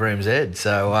trip to Broom's Head.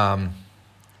 So a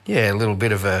little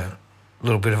bit of a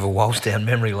waltz down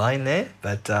memory lane there.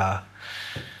 But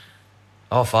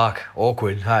fuck,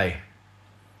 awkward. Hey,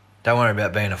 don't worry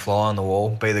about being a fly on the wall.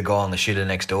 Be the guy on the shitter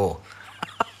next door.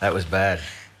 That was bad.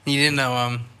 You didn't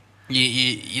know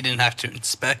you didn't have to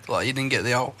inspect, like you didn't get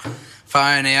the old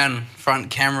phone out and front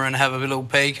camera and have a little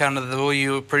peek under the door.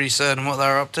 You were pretty certain what they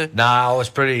were up to? No, I was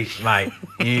pretty... Mate,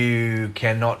 you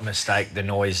cannot mistake the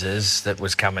noises that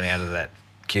was coming out of that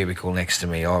cubicle next to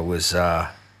me. I was... I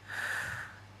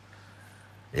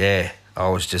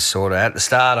was just sort of... At the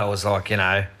start, I was like,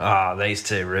 these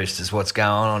two roosters, what's going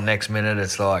on? Next minute,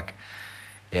 it's like,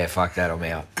 yeah, fuck that, I'm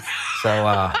out.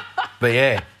 So, but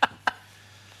yeah.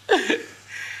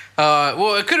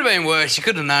 Well, it could have been worse. You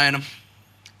could have known them.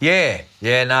 Yeah,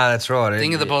 no, that's right.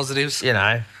 Think of the positives.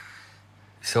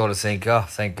 Sort of think, oh,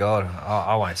 thank God,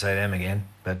 I won't see them again.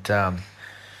 But,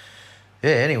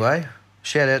 anyway,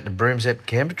 shout out to Broom's Head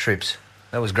camper trips.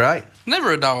 That was great.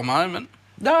 Never a dull moment.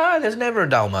 No, there's never a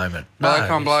dull moment. Bloke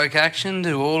on bloke action,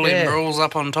 do all in rules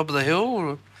up on top of the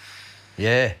hill.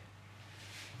 Yeah.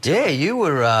 Yeah, you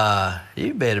were.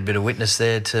 You bared a bit of witness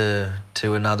there to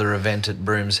another event at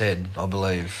Broom's Head, I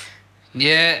believe.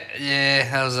 Yeah,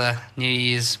 that was a New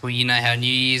Year's. Well, you know how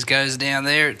New Year's goes down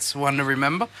there. It's one to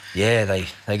remember. Yeah,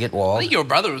 they get I wild. think your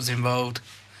brother was involved.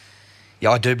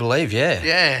 Yeah, I do believe. Yeah.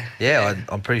 Yeah. Yeah,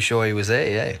 I'm pretty sure he was there.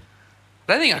 Yeah.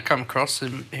 I don't think I come across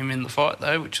him in the fight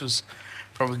though, which was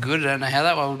probably good. I don't know how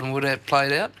that one would have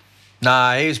played out.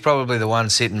 No, he was probably the one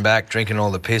sitting back, drinking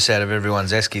all the piss out of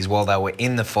everyone's eskies while they were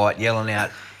in the fight, yelling out,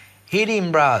 "Hit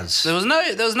him, bruz!" There was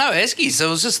no eskies. There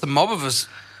was just the mob of us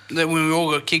that when we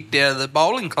all got kicked out of the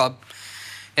bowling club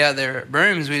out there at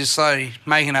Brooms, we just slowly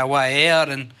making our way out,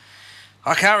 and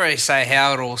I can't really say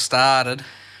how it all started,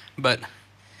 but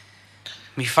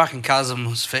my fucking cousin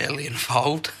was fairly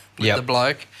involved with the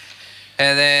bloke,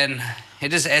 and then it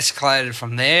just escalated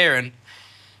from there, and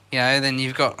you know, then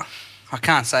you've got, I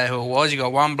can't say who it was, you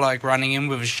got one bloke running in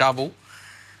with a shovel,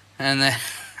 and then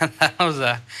that was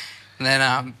and then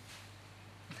I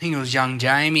think it was young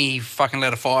Jamie. He fucking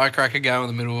let a firecracker go in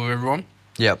the middle of everyone.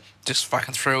 Yep. Just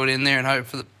fucking threw it in there and hope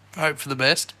for the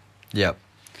best. Yep.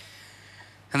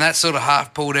 And that sort of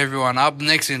half pulled everyone up.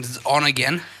 Next thing it's on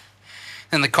again,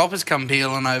 and the coppers come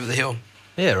peeling over the hill.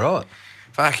 Yeah, right.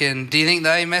 Fucking, do you think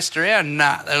they messed around?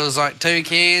 Nah, there was like 2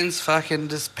 cans. Fucking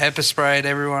just pepper sprayed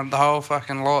everyone, the whole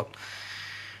fucking lot.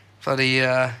 Bloody,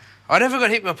 I never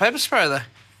got hit by pepper spray though.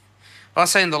 I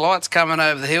seen the lights coming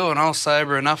over the hill and I was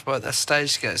sober enough by that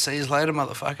stage to go, see you later,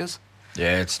 motherfuckers.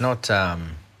 Yeah, it's not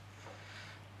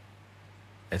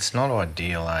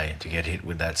ideal, to get hit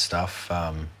with that stuff.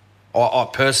 I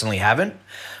personally haven't,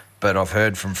 but I've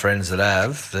heard from friends that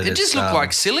have. That It just looked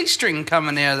like silly string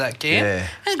coming out of that can. Yeah.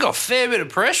 And it got a fair bit of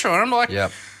pressure on it. Like,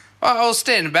 Yep. I was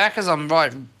standing back as I'm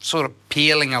like sort of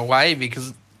peeling away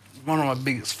because one of my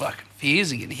biggest fucking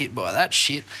fears is getting hit by that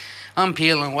shit. I'm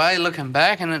peeling away, looking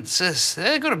back, and it's just,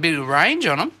 they've got a bit of range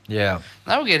on them. Yeah.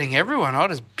 They were getting everyone. I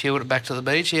just peeled it back to the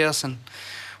beach house and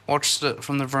watched it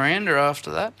from the veranda after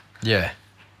that. Yeah.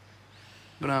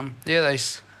 But, yeah, they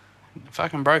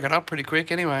fucking broke it up pretty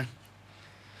quick anyway.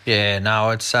 Yeah, no,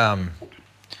 it's, yeah,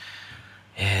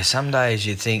 some days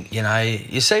you think, you know,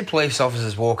 you see police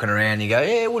officers walking around, you go,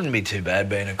 yeah, it wouldn't be too bad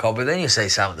being a cop, but then you see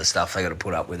some of the stuff they got to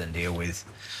put up with and deal with.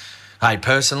 Hey,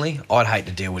 personally, I'd hate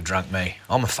to deal with drunk me.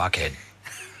 I'm a fuckhead.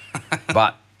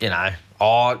 But, you know,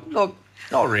 look,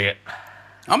 not really.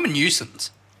 I'm a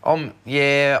nuisance. I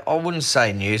wouldn't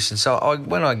say nuisance.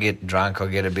 When I get drunk, I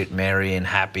get a bit merry and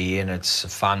happy, and it's a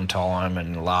fun time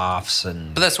and laughs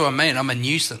and. But that's what I mean. I'm a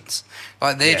nuisance.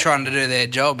 Like they're trying to do their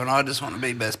job, and I just want to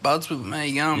be best buds with them. There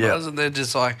you go, brothers. And they're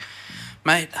just like,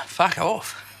 mate, fuck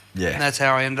off. Yeah. And that's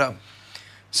how I ended up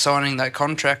signing that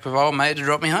contract with old mate to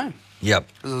drop me home. Yep.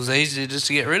 Because it was easy just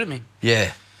to get rid of me.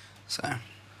 Yeah. So,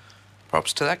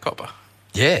 props to that copper.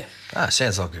 Yeah.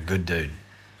 Sounds like a good dude.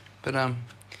 But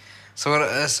so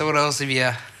what else have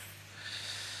you?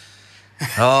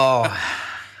 Oh.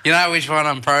 You know which one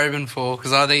I'm probing for?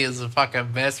 Because I think it's the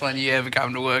fucking best one you ever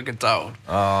come to work and told.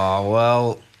 Oh,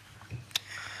 well,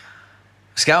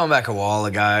 it's going back a while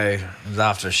ago. It was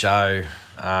after a show,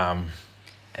 and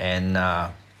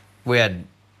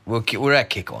we're at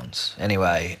Kick-Ons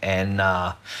anyway, and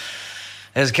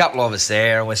there's a couple of us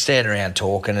there, and we're standing around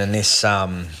talking, and this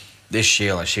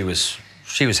Sheila, she was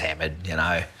hammered, you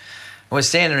know. We're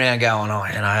standing around going,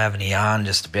 having a yarn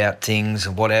just about things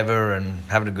and whatever, and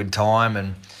having a good time,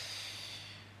 and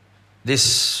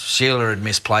this Sheila had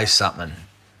misplaced something.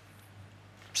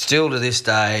 Still to this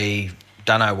day,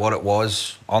 don't know what it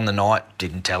was. On the night,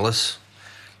 didn't tell us.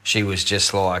 She was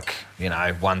just like, you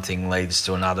know, one thing leads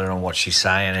to another and what she's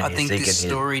saying. And I think this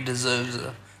story deserves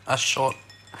a shot.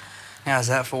 How's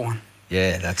that for one?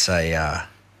 Yeah, that's a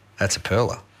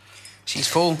perler. She's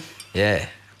full. Yeah.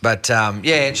 But,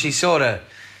 and she sort of...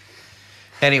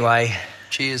 Anyway.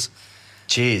 Cheers.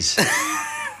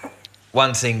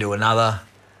 One thing to another.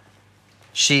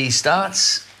 She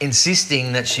starts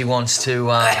insisting that she wants to...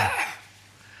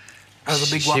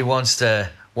 She wants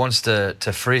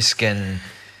to frisk and,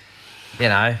 you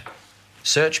know,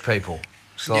 search people.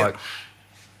 It's like...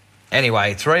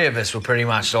 Anyway, 3 of us were pretty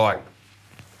much like,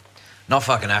 not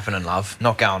fucking happening, love.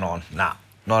 Not going on. Nah.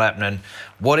 Not happening.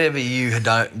 Whatever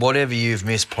you've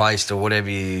misplaced or whatever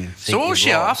you think. So what was she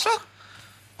after?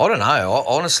 I don't know.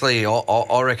 Honestly,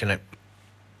 I reckon it.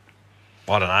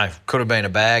 I don't know. Could have been a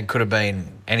bag. Could have been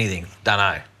anything. Don't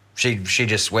know. She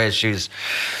just swears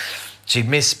she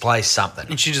misplaced something.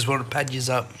 And she just wanted to pad yous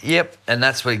up. Yep. And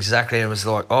that's what exactly. It was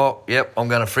like, oh, yep. I'm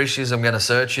going to frisk yous. I'm going to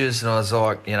search yous. And I was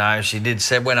like, you know, she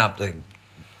went up to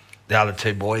the other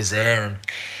 2 boys there, and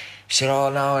she said,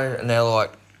 oh no, and they're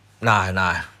like. No,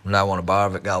 don't want a bar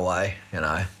of it, go away, you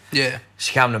know. Yeah.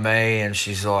 she come to me and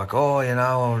she's like, oh,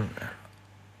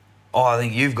 I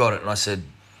think you've got it. And I said,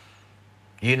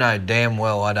 you know damn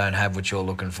well I don't have what you're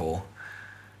looking for.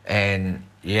 And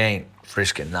you ain't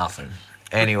frisking nothing.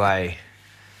 Anyway,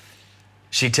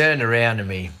 she turned around to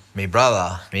me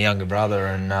younger brother,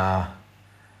 and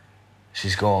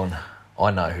she's gone, I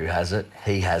know who has it.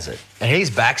 He has it. And his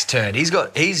back's turned. He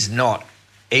doesn't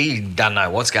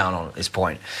know what's going on at this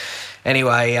point.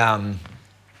 Anyway,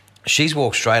 she's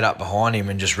walked straight up behind him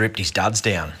and just ripped his duds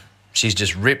down. She's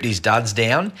just ripped his duds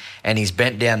down, and he's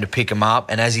bent down to pick him up.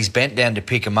 And as he's bent down to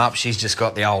pick him up, she's just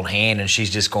got the old hand and she's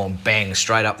just gone bang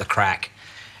straight up the crack.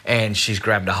 And she's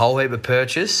grabbed a whole heap of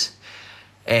purchase,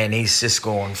 and he's just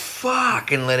gone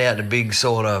fuck and let out the big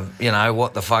sort of,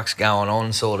 what the fuck's going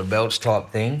on sort of belch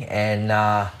type thing.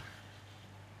 And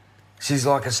she's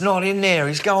like, it's not in there.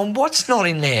 He's going, what's not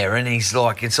in there? And he's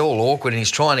like, it's all awkward, and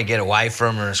he's trying to get away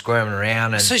from her and squirming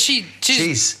around. And so she's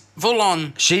full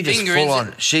on. She's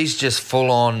just full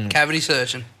on cavity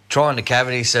searching. Trying to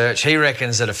cavity search. He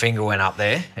reckons that a finger went up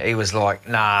there. He was like,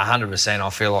 nah, 100% I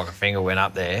feel like a finger went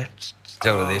up there.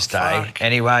 Still to this day. Fuck.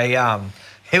 Anyway,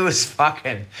 it was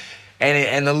fucking...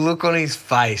 And the look on his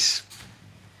face...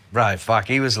 Bro, fuck,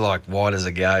 he was like white as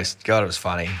a ghost. God, it was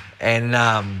funny.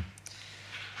 And,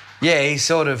 he's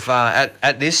sort of...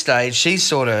 at this stage, she's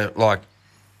sort of like...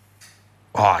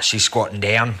 she's squatting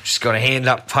down. She's got her hand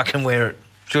up fucking where it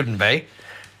shouldn't be.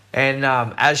 And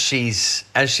as she's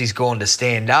gone to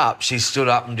stand up, she's stood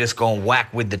up and just gone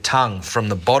whack with the tongue from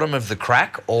the bottom of the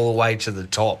crack all the way to the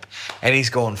top. And he's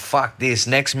gone, fuck this.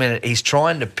 Next minute, he's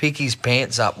trying to pick his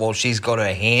pants up while she's got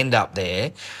her hand up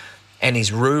there, and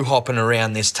he's roo-hopping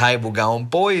around this table going,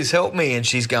 boys, help me. And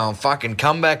she's going, fucking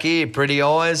come back here, pretty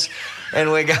eyes.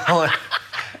 And we're going...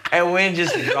 And we're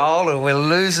just rolling. We're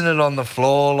losing it on the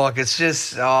floor. Like, it's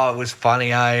just... it was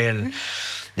funny, eh? And...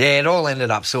 yeah, it all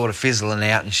ended up sort of fizzling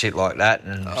out and shit like that,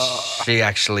 and she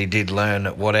actually did learn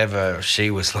that whatever she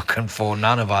was looking for,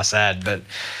 none of us had. But,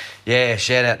 yeah,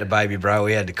 shout out to baby bro.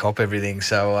 We had to cop everything.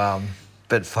 So,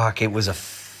 but fuck, it was a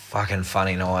fucking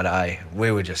funny night, eh?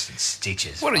 We were just in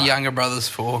stitches. What are younger brothers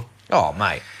for? Oh,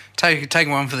 mate. Take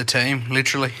one for the team,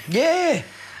 literally. Yeah.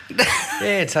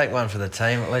 Yeah, take one for the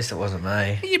team. At least it wasn't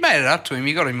me. You made it up to him.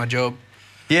 You got him a job.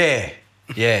 Yeah.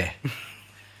 Yeah.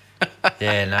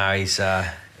 Yeah, no, he's...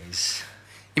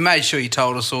 You made sure you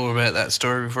told us all about that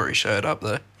story before he showed up,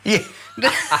 though. Yeah.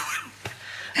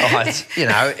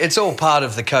 It's all part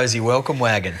of the cosy welcome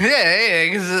wagon. Yeah,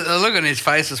 because the look on his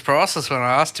face was priceless when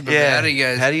I asked him about it. He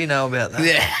goes, how do you know about that?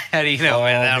 Yeah, how do you know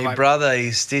about that? My brother,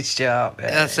 he stitched you up.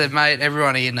 Yeah. I said, mate,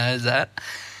 everyone here knows that.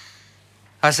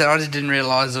 I said, I just didn't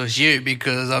realise it was you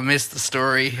because I missed the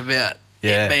story about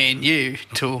it being you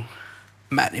until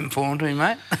Matt informed me,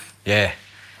 mate. Yeah.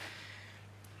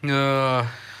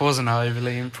 Wasn't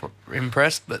overly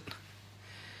impressed, but...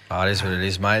 Oh, it is what it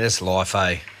is, mate. That's life,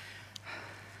 eh?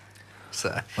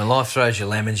 So... when life throws you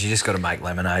lemons, you just got to make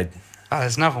lemonade. Oh,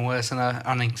 there's nothing worse than an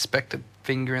unexpected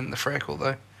finger in the freckle,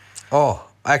 though. Oh,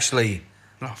 actually...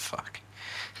 oh, fuck.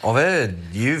 I've heard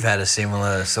you've had a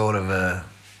similar sort of a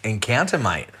encounter,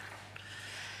 mate.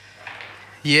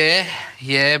 Yeah,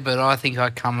 but I think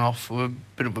I come off with a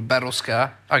bit of a battle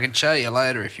scar. I can show you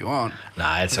later if you want.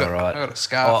 No, it's all right. I got a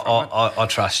scar from it. I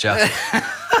trust you.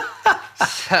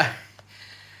 So,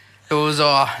 it was,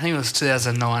 I think it was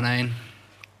 2019.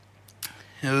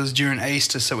 It was during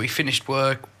Easter, so we finished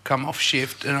work, come off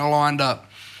shift, and I lined up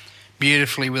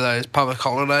beautifully with those public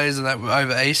holidays and that were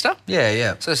over Easter.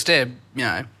 Yeah. So instead,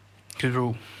 because we're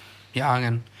all young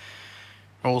and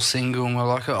we're all single, and we're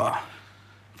like,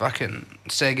 fucking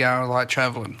instead of going like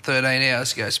travelling 13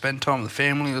 hours to go spend time with the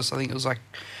family. I think it was like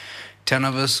 10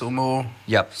 of us or more.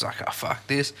 Yep. It's like, fuck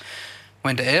this.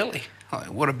 Went to Early. Like,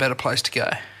 what a better place to go.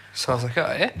 So I was like,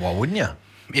 yeah. Why wouldn't you?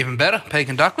 Even better. Peak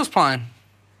and Duck was playing.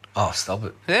 Oh, stop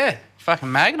it. Yeah.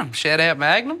 Fucking Magnum. Shout out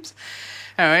Magnums.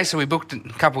 Anyway, so we booked a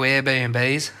couple of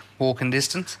Airbnbs, walking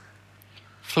distance.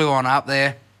 Flew on up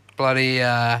there. Bloody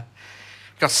got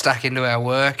stuck into our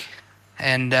work.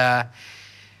 And I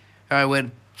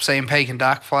went seeing Peak and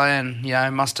Duck play,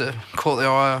 and must have caught the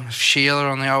eye of Sheila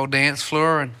on the old dance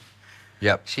floor, and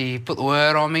yep, she put the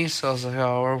word on me. So I was like,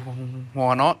 well,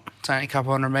 why not? It's only a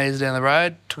couple hundred metres down the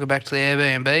road. Took her back to the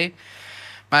Airbnb. Mate,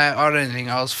 I don't think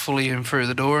I was fully in through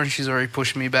the door, and she's already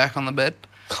pushing me back on the bed.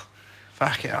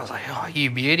 Fuck it, I was like,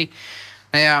 you beauty.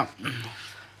 Now,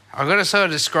 I've got to sort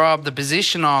of describe the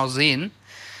position I was in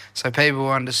so people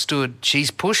understood. She's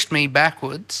pushed me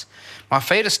backwards. My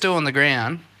feet are still on the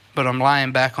ground, but I'm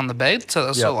laying back on the bed, so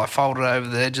that's all I folded over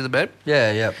the edge of the bed.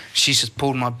 Yeah. She's just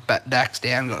pulled my dax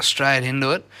down, got straight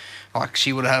into it. Like,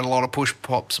 she would have had a lot of push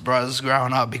pops brothers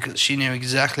growing up because she knew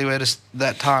exactly where to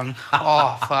that tongue.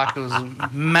 Oh, fuck, it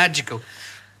was magical.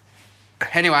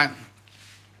 Anyway,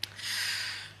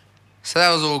 so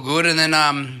that was all good. And then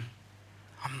I'm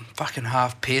fucking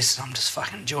half pissed. I'm just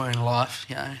fucking enjoying life,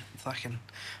 you know. Fucking,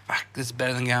 fuck, this is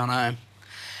better than going home.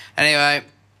 Anyway,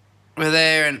 we're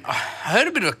there and I heard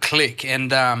a bit of a click and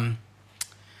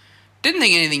didn't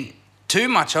think anything too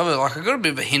much of it. Like, I got a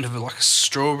bit of a hint of it, like a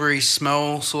strawberry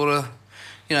smell, sort of,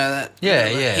 you know, that. Yeah,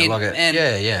 hint. like it. And,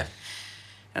 Yeah.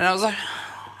 And I was like,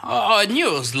 oh, I knew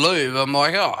it was lube. I'm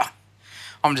like,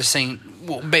 I'm just seeing,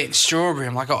 well, being strawberry,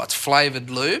 I'm like, it's flavoured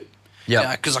lube.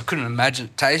 Yeah. Because I couldn't imagine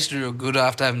it tasted real good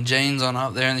after having jeans on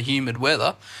up there in the humid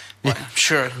weather. Like, I'm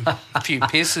sure a few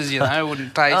pisses, you know,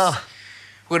 wouldn't taste,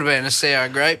 would have been a sour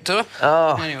grape to it.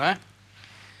 Oh. Anyway.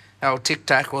 Old Tic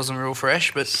Tac wasn't real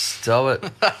fresh, but... Stop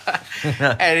it.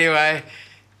 Anyway,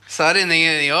 so I didn't think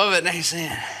anything of it. Next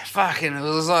thing, fucking, it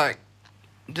was like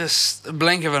just a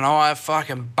blink of an eye,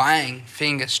 fucking bang,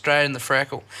 finger straight in the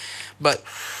freckle. But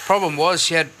problem was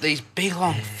she had these big,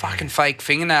 long fucking fake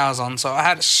fingernails on, so I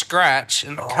had a scratch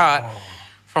and a cut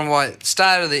from like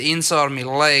start of the inside of my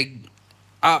leg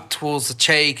up towards the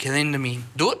cheek and into me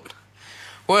doot.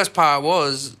 Worst part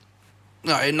was,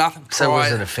 nothing prior. So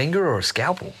was it a finger or a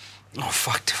scalpel? Oh,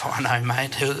 fuck if I know,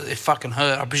 mate. It fucking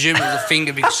hurt. I presume it was a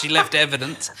finger because she left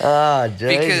evidence. Oh, Jesus.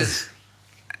 Because,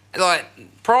 like,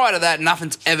 prior to that,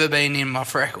 nothing's ever been in my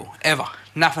freckle. Ever.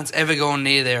 Nothing's ever gone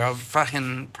near there. I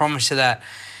fucking promise you that.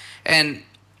 And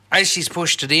as she's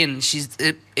pushed it in,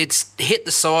 it's hit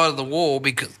the side of the wall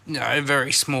because, a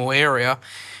very small area.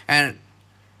 And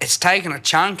it's taken a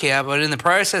chunk out, but in the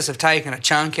process of taking a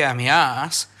chunk out of my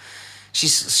ass, she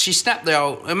snapped the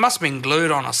old... It must have been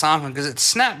glued on or something because it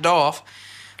snapped off,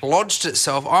 lodged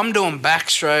itself. I'm doing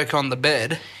backstroke on the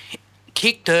bed,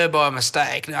 kicked her by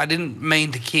mistake. I didn't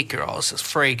mean to kick her. I was just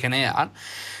freaking out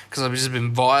because I've just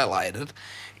been violated.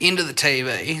 Into the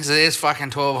TV. So there's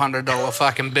fucking $1,200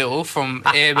 fucking bill from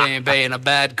Airbnb and a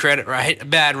bad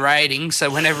bad rating.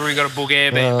 So whenever we got to book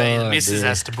Airbnb, the missus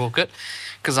has to book it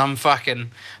because I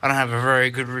don't have a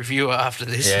very good review after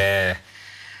this. Yeah.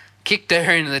 Kicked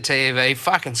her into the TV,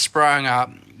 fucking sprung up,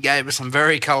 gave her some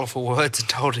very colourful words and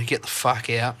told her to get the fuck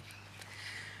out.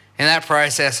 In that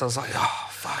process, I was like, oh,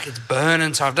 fuck, it's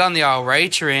burning. So I've done the old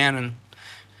reach around and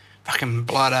fucking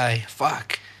blood,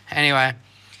 fuck. Anyway,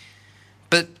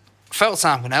 but felt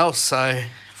something else, so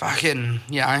fucking,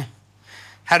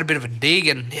 had a bit of a dig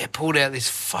and, pulled out this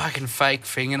fucking fake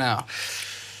fingernail.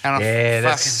 And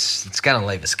it's going to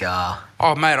leave a scar.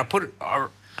 Oh, mate, I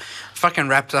fucking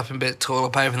wrapped up in a bit of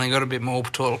toilet paper and then got a bit more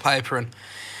toilet paper and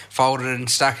folded it and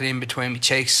stuck it in between my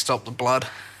cheeks to stop the blood.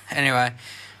 Anyway,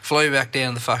 flew back down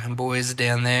to the fucking boys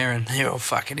down there and they're all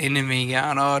fucking into me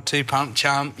going, 2 pump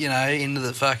chump, into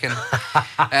the fucking...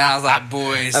 And I was like,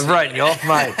 boys... I've written you off,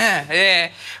 mate. Yeah.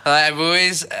 Like,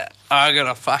 boys, I got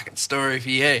a fucking story for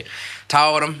you.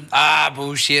 Told them,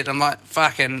 bullshit. I'm like,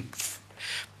 fucking...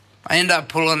 I end up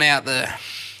pulling out the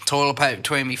toilet paper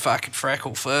between me fucking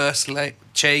freckle first,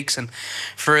 cheeks, and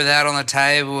threw that on the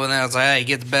table, and then I was like, hey,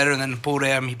 get the better, and then pulled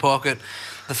out of my pocket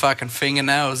the fucking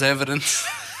fingernail as evidence.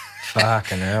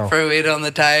 Fucking hell. Threw it on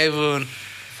the table and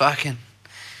fucking...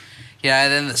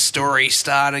 then the story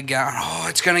started going,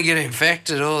 it's going to get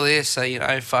infected, all this.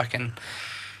 So, fucking...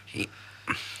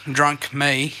 Drunk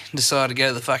me decided to go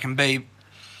to the fucking B...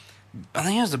 I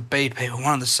think it was the BP,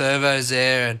 one of the servos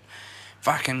there, and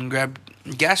fucking grabbed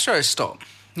gastro stop.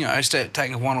 Instead of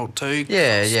taking 1 or 2.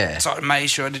 Yeah. So I made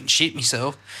sure I didn't shit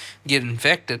myself, get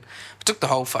infected. I took the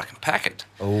whole fucking packet.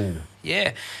 Oh.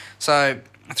 Yeah. So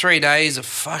 3 days of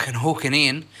fucking hooking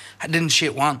in, I didn't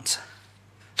shit once.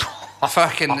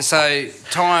 Fucking, so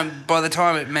by the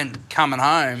time it meant coming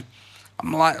home,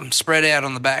 I'm spread out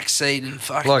on the back seat and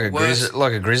fucking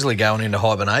like a grizzly going into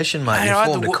hibernation, mate. You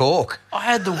formed a cork. I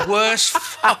had the worst...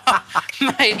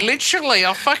 mate, literally,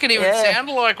 I fucking even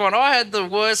sounded like one. I had the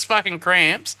worst fucking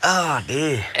cramps. Oh,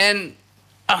 dear. And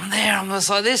I'm there, I'm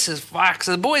just like, this is fuck.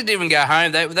 So the boys didn't even go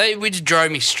home. We just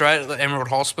drove me straight to the Emerald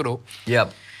Hospital.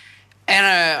 Yep. And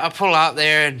I pull up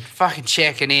there and fucking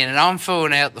checking in, and I'm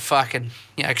filling out the fucking...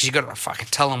 because you got to fucking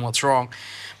tell them what's wrong.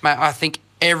 Mate, I think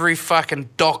every fucking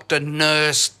doctor,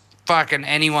 nurse, fucking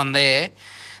anyone there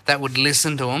that would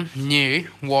listen to them knew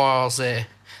why I was there.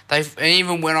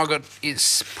 Even when I got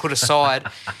put aside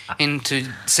into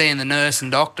seeing the nurse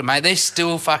and doctor, mate, they're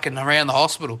still fucking around the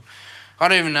hospital. I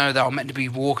don't even know they were meant to be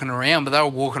walking around, but they were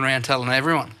walking around telling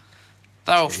everyone.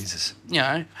 They were, Jesus.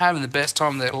 having the best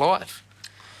time of their life.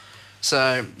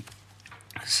 So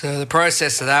the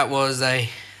process of that was they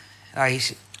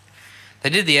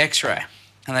did the X-ray.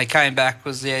 And they came back,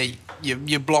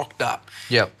 you're blocked up.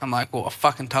 Yep. I'm like, well, I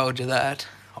fucking told you that,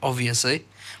 obviously.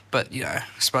 But, you know,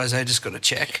 I suppose they just got to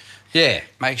check. Yeah.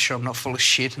 Make sure I'm not full of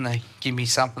shit and they give me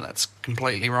something that's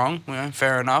completely wrong. You know,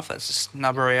 fair enough. That's just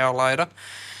another hour later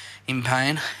in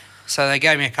pain. So they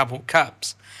gave me a couple of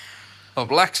cups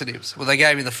of laxatives. Well, they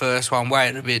gave me the first one,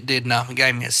 waited a bit, did nothing,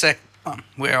 gave me a second one,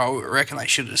 where I reckon they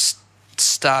should have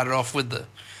started off with the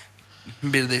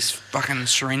bit of this fucking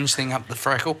syringe thing up the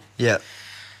freckle. Yeah.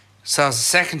 So it was the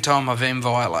second time I've been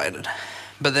violated.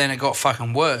 But then it got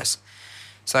fucking worse.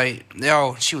 So,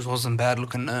 she wasn't a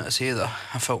bad-looking nurse either.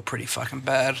 I felt pretty fucking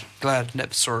bad. Glad I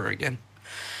never saw her again.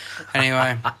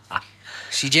 Anyway,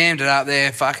 she jammed it up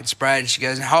there, fucking sprayed it. She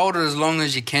goes, hold it as long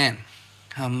as you can.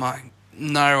 I'm like,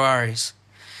 no worries.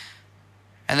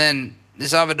 And then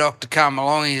this other doctor come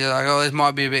along, he's like, oh, this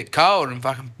might be a bit cold, and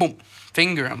fucking boom,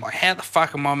 finger. I'm like, how the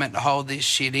fuck am I meant to hold this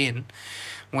shit in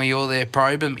when you're there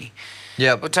probing me?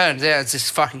 Yeah. Well, it turns out it's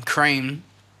this fucking cream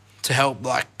to help,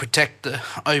 like, protect the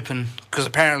open, because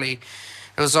apparently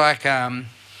it was like,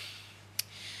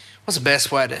 what's the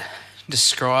best way to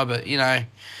describe it? You know,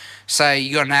 say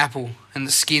you got an apple and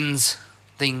the skins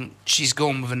thing, she's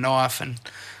gone with a knife and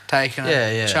taken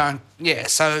a chunk. Yeah,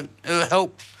 so it'll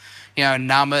help, you know,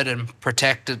 numb it and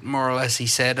protect it, more or less, he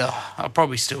said. I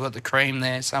probably still got the cream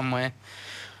there somewhere.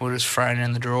 We'll just throw it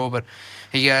in the drawer. But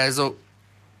he goes, look,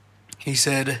 he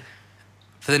said,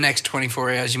 for the next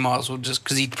 24 hours, you might as well just...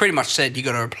 Because he pretty much said you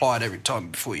got to apply it every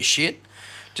time before you shit,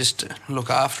 just to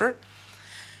look after it.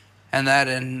 And that,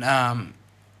 and,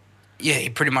 he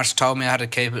pretty much told me I had to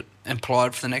keep it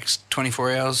applied for the next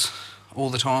 24 hours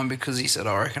all the time, because he said,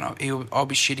 I reckon I'll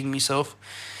be shitting myself.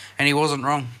 And he wasn't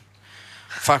wrong.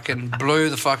 Fucking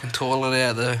blew the fucking toilet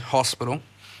out of the hospital,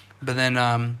 but then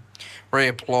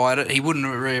reapplied it. He wouldn't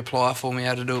reapply for me. I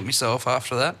had to do it myself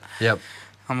after that. Yep.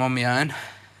 I'm on my own,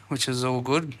 which is all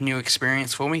good. New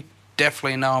experience for me.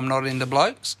 Definitely know I'm not into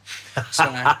blokes. So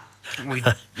we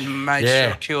made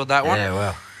sure I cured that one.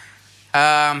 Yeah,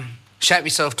 well. Shat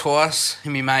myself twice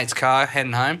in my mate's car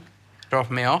heading home,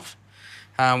 dropping me off.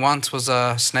 Once was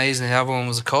a sneeze and the other one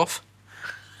was a cough.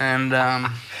 And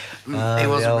he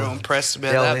wasn't real impressed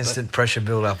about that. Instant pressure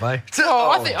build up, eh?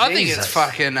 I think it's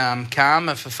fucking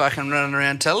karma for fucking running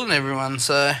around telling everyone.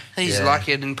 So he's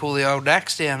lucky I didn't pull the old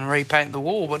axe down and repaint the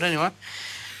wall. But anyway.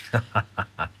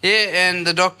 And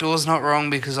the doctor was not wrong,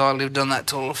 because I lived on that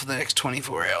toilet for the next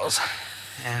 24 hours.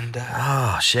 And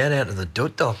shout out to the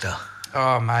Doot Doctor.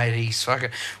 Oh, mate, he's fucking...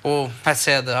 Well, that's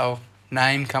how the whole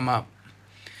name come up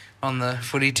on the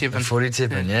footy tipping. The footy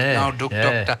tipping, yeah. Old Doot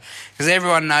Doctor. Because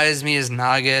everyone knows me as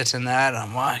Nugget and that.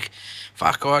 I'm like,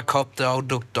 fuck, I copped the old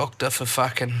Doot Doctor for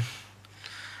fucking...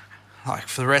 Like,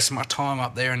 for the rest of my time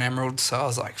up there in Emerald. So I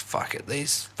was like, fuck it,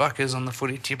 these fuckers on the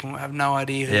footy tipping have no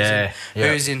idea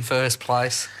who's in first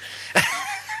place.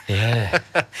 Yeah.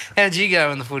 How'd you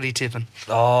go in the footy tipping?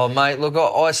 Oh, mate, look,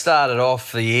 I started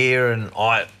off the year and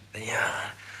I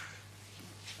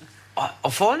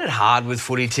find it hard with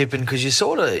footy tipping, because you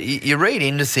sort of, you read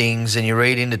into things and you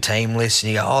read into team lists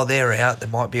and you go, oh, they're out, there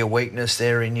might be a weakness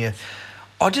there in you.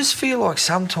 I just feel like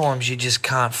sometimes you just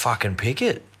can't fucking pick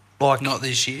it. Like, not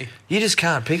this year. You just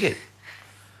can't pick it.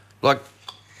 Like,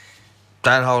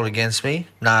 don't hold it against me.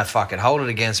 No, fuck it. Hold it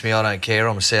against me. I don't care.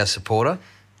 I'm a South supporter.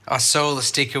 I saw the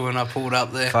sticker when I pulled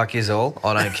up there. Fuck is all.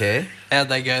 I don't care. How'd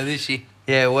they go this year?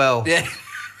 Yeah, well. Yeah.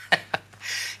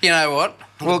 You know what?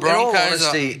 Well,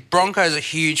 Broncos are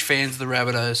huge fans of the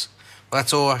Rabbitohs.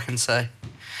 That's all I can say.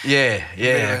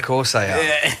 Yeah, of course they are.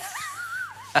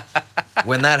 Yeah.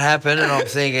 When that happened, and I'm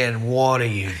thinking, what are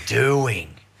you doing?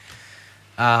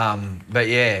 But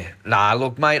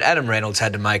look, mate, Adam Reynolds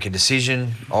had to make a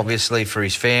decision, obviously, for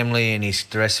his family and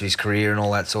the rest of his career and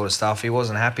all that sort of stuff. He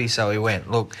wasn't happy, so he went.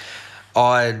 Look,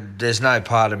 there's no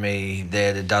part of me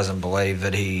there that doesn't believe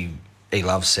that he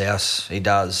loves South. He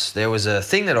does. There was a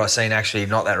thing that I seen actually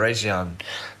not that recently,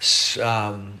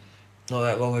 not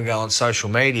that long ago on social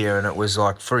media, and it was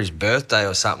like for his birthday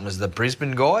or something, was the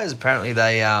Brisbane guys. Apparently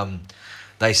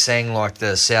they sang like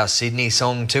the South Sydney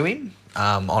song to him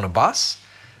on a bus.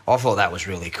 I thought that was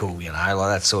really cool, you know,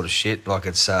 like that sort of shit. Like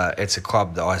it's a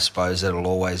club that I suppose that'll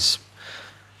always,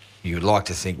 you would like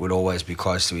to think would always be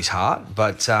close to his heart.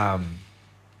 But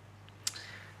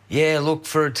look,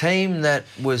 for a team that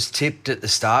was tipped at the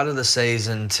start of the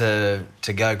season to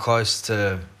go close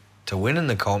to winning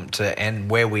the comp and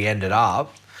where we ended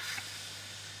up,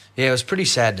 it was pretty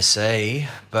sad to see.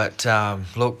 But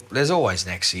look, there's always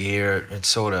next year. It's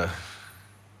sort of,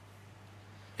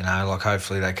 you know, like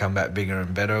hopefully they come back bigger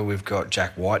and better. We've got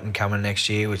Jack Whiten coming next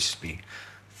year, which would be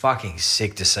fucking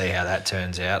sick to see how that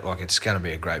turns out. Like, it's going to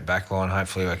be a great backline.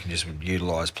 Hopefully we can just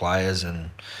utilise players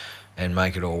and and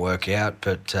make it all work out.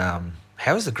 But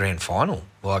how was the grand final?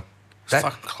 Like It's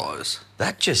fucking close.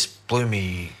 That just blew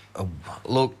me.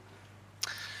 Look,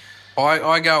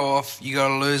 I go off, you got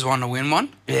to lose one to win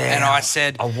one. yeah, And I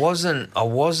said... I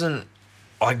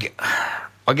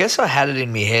guess I had it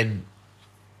in my head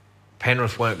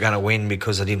Penrith weren't going to win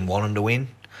because I didn't want them to win.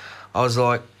 I was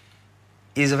like,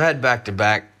 I've had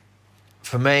back-to-back.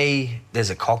 For me, there's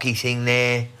a cocky thing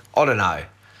there. I don't know.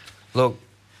 Look,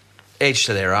 each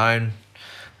to their own.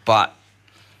 But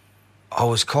I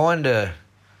was kind of...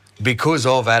 Because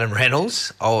of Adam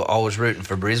Reynolds, I was rooting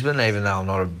for Brisbane, even though I'm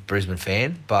not a Brisbane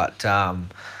fan. But,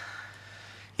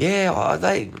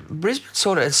 Brisbane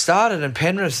sort of... It started and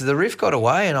Penrith, the riff got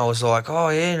away and I was like, oh,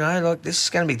 yeah, like this is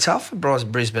going to be tough for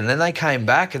Brisbane. Then they came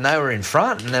back and they were in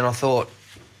front and then I thought,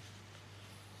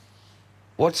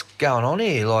 what's going on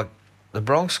here? Like, the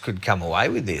Bronx could come away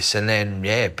with this. And then,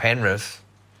 Penrith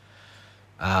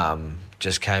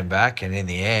just came back and in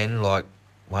the end, like,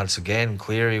 once again,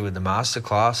 Cleary with the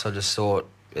masterclass, I just thought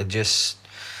it just...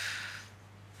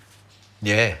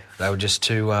 Yeah, they were just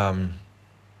too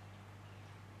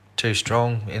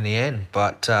strong in the end.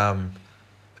 But,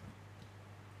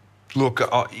 look,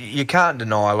 you can't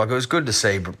deny, like, it was good to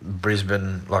see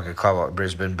Brisbane, like a club like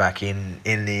Brisbane, back in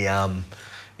the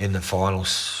final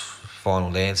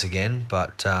dance again.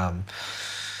 But, I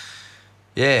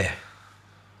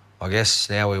guess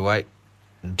now we wait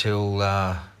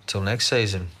until next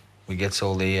season. We get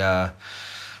all the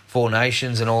Four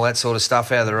Nations and all that sort of stuff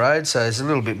out of the road, so there's a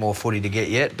little bit more footy to get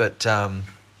yet, but I'm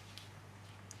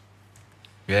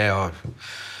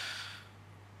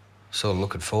sort of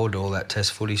looking forward to all that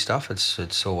test footy stuff.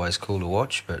 It's always cool to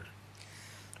watch, but...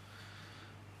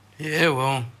 Yeah,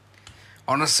 well,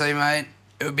 honestly, mate,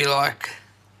 it would be like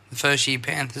the first year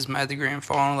Panthers made the grand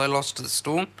final, they lost to the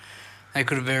Storm. They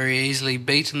could have very easily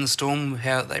beaten the Storm with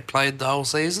how they played the whole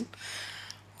season.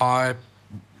 I've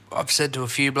said to a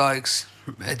few blokes,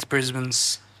 it's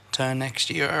Brisbane's turn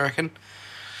next year, I reckon.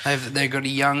 They've got a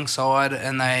young side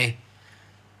and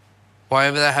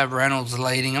wherever they have Reynolds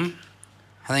leading them,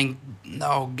 I think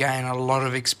they'll gain a lot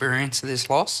of experience of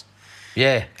this loss.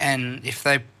 Yeah. And if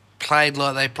they played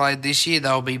like they played this year,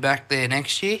 they'll be back there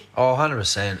next year. Oh,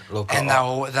 100%. Look, and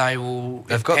they will.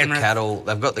 They've got the cattle.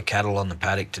 They've got the cattle on the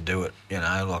paddock to do it. You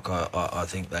know, like I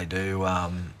think they do.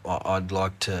 I'd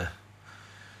like to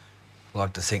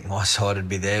think my side would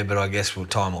be there, but I guess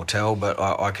time will tell. But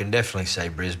I can definitely see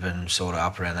Brisbane sort of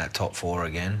up around that top four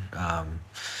again.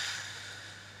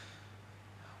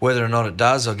 Whether or not it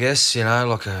does, I guess, you know,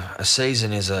 like a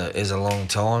season is a long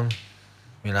time.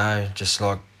 You know, just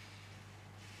like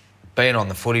being on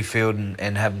the footy field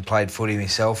and having played footy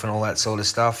myself and all that sort of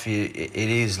stuff, it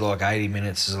is like 80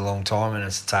 minutes is a long time and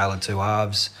it's a tale of two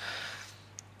halves.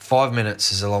 5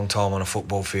 minutes is a long time on a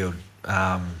football field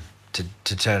to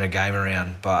turn a game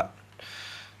around. But,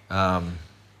 love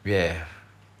me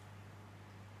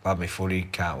footy,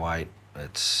 can't wait.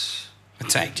 It's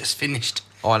ain't just finished.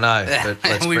 I know,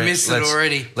 but missed it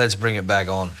already. Let's bring it back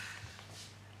on.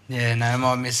 Yeah, no,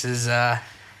 my missus,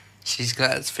 she's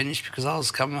glad it's finished because I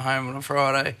was coming home on a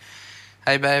Friday.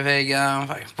 Hey, babe, how you going?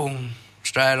 Like, boom,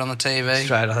 straight on the TV.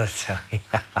 Straight on the TV.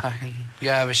 I can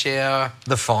go have a shower.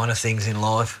 The finer things in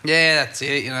life. Yeah, that's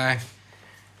it, you know.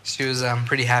 She was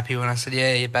pretty happy when I said,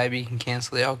 yeah, baby, you can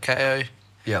cancel the old KO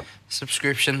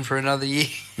subscription for another year.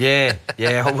 Yeah.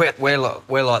 We're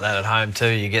like that at home too.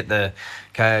 You get the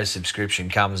KO subscription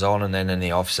comes on and then in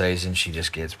the off-season she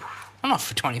just gets... I'm off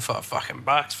for $25 fucking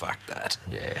bucks, fuck that.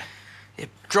 Yeah.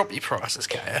 Drop your prices,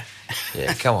 KO.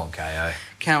 Yeah, come on, KO.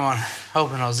 Come on,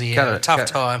 helping Aussie out. Tough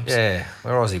times. Yeah,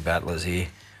 we're Aussie battlers here.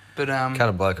 But cut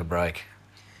a bloke a break.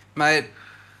 Mate,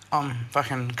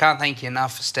 fucking can't thank you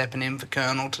enough for stepping in for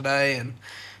Colonel today and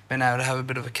being able to have a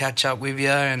bit of a catch up with you.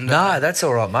 And no, that's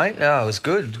all right, mate. No, it was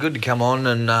good. It's good to come on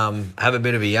and have a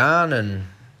bit of a yarn and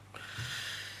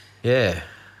yeah.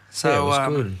 So it was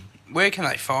good. Where can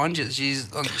they find you?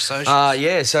 She's on your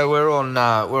socials. So we're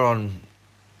on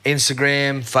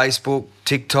Instagram, Facebook,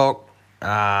 TikTok.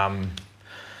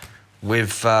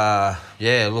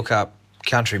 Look up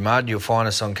Country Mud. You'll find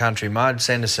us on Country Mud.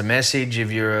 Send us a message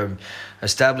if you're a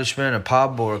establishment, a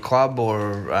pub or a club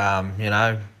or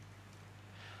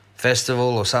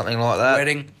festival or something like that.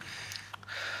 Wedding.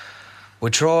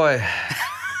 We try.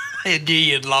 I knew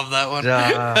you'd love that one.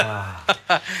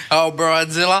 Oh,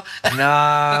 Bridezilla.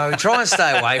 No, we try and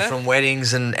stay away from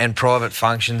weddings and private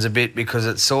functions a bit because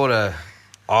it's sort of,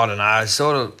 I don't know,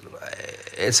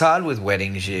 it's hard with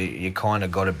weddings. You kind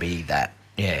of got to be that,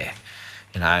 yeah,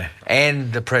 you know,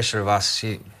 and the pressure of us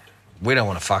we don't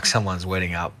want to fuck someone's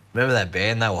wedding up. Remember that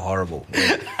band? They were horrible.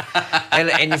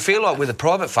 and you feel like with the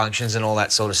private functions and all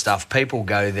that sort of stuff, people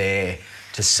go there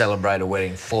to celebrate a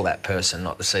wedding for that person,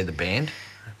 not to see the band.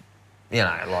 You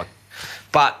know, like,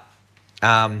 but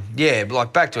yeah,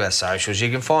 like back to our socials. You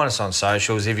can find us on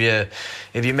socials. If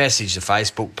you message the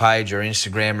Facebook page or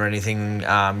Instagram or anything,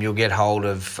 you'll get hold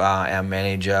of our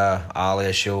manager,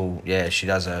 Alia. She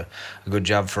does a good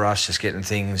job for us, just getting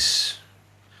things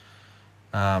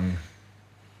done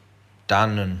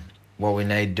and what we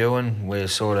need doing. We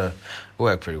sort of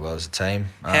work pretty well as a team.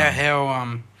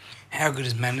 How good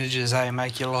as managers, they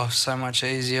make your life so much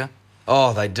easier.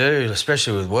 Oh, they do,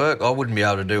 especially with work. I wouldn't be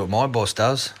able to do what my boss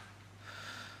does.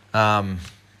 You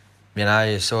know,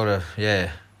 you sort of,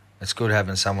 yeah, it's good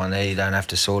having someone there. You don't have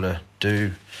to sort of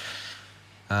do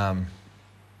all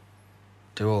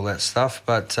that stuff.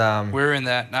 But we're in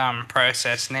that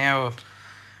process now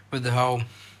with the whole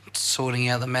sorting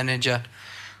out the manager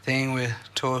thing. We're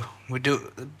talking to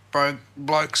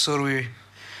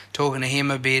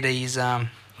him a bit. He's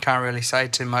can't really say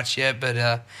too much yet,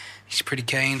 but he's pretty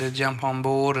keen to jump on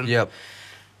board. And yep.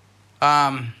 You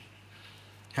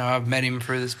know, I've met him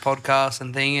through this podcast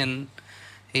and thing, and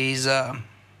he's I'm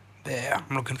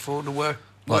looking forward to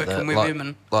working with him.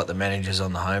 And like the managers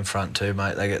on the home front too,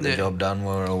 mate. They get the job done.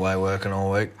 We're away working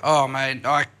all week. Oh, mate,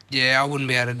 I wouldn't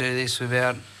be able to do this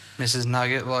without Mrs.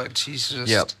 Nugget. Like, she's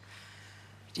just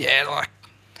like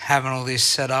having all this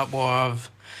set up while I've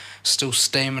still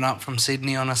steaming up from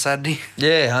Sydney on a Saturday.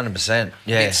 Yeah, 100%.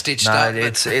 Yeah, get stitched up.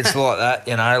 It's like that,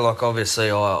 you know. Like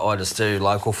obviously, I just do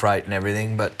local freight and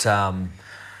everything, but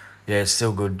yeah, it's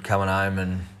still good coming home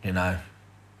and, you know,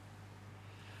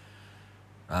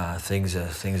 things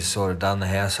are sort of done. The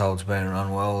household's been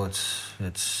run well.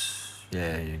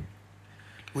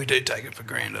 We do take it for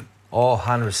granted. Oh,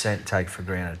 100% take it for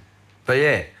granted. But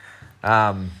yeah,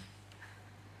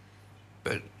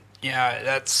 but you know,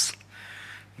 that's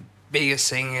biggest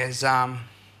thing is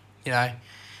you know,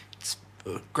 it's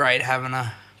great having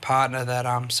a partner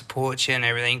that supports you and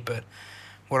everything. But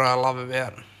what I love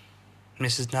about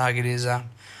Mrs. Nugget is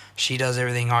she does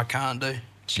everything I can't do.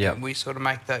 We sort of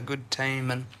make that good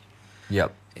team, and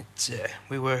it's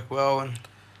we work well, and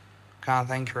can't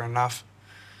thank her enough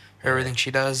for everything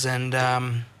she does. And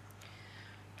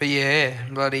but yeah,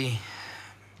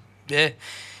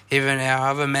 even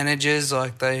our other managers,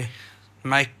 like, they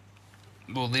make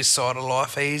this side of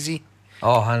life easy.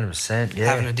 Oh, 100%, yeah.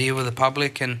 Having to deal with the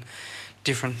public and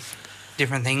different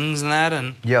things and that,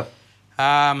 and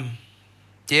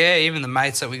yeah, even the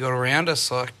mates that we got around us,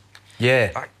 like,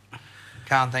 I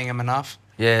can't thank them enough.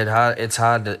 Yeah, it's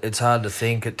hard to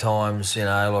think at times, you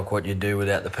know, like what you do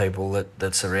without the people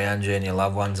that surround you and your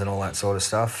loved ones and all that sort of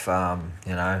stuff.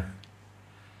 You know,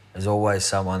 there's always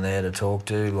someone there to talk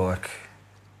to, like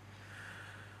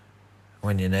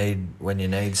when you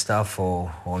need stuff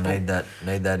or need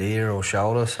that ear or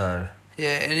shoulder. So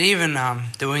yeah, and even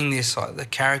doing this, like the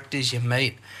characters you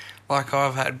meet, like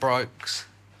I've had blokes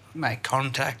make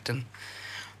contact, and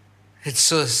it's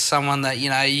just someone that, you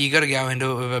know, you got to go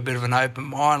into it with a bit of an open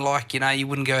mind. Like, you know, you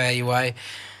wouldn't go out of your way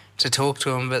to talk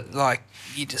to them, but like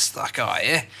you just like, oh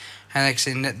yeah, and next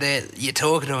thing that you're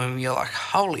talking to them, you're like,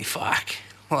 holy fuck,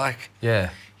 like, yeah,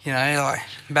 you know, like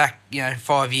back, you know,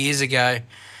 5 years ago,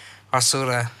 I sort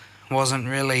of wasn't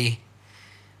really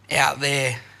out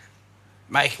there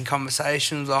making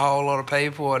conversations with a whole lot of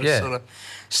people. I just sort of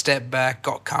stepped back,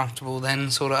 got comfortable, then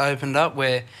sort of opened up,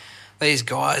 where these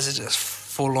guys are just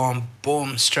full on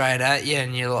boom straight at you,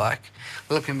 and you're like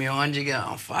looking behind you going,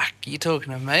 oh, fuck, you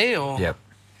talking to me? Or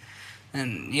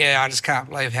and yeah, I just can't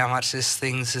believe how much this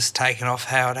thing's just taken off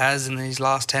how it has in these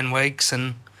last 10 weeks.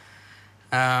 And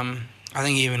I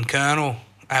think even Colonel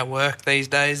at work these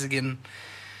days are getting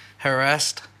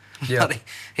harassed. Yeah.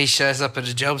 He shows up at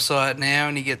a job site now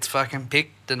and he gets fucking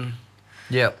picked. And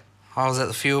I was at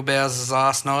the fuel bowsers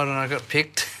last night and I got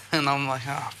picked, and I'm like,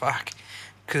 oh, fuck.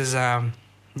 Because,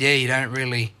 you don't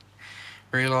really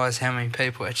realise how many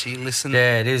people actually listen.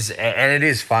 Yeah, it is. And it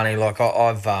is funny. Like,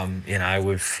 I've you know,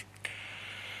 we've,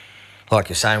 like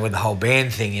you're saying with the whole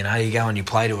band thing, you know, you go and you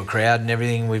play to a crowd and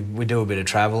everything. We do a bit of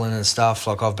travelling and stuff.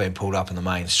 Like, I've been pulled up in the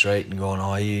main street and going,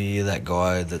 oh, you're that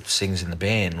guy that sings in the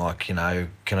band. Like, you know,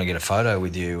 can I get a photo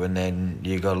with you? And then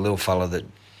you got a little fella that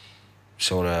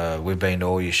sort of, we've been to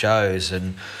all your shows,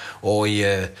 and or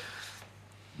you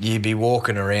be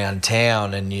walking around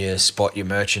town and you spot your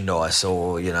merchandise,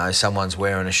 or, you know, someone's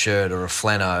wearing a shirt or a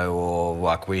flannel, or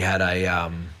like we had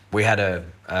a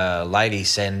lady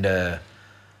send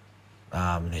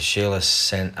Sheila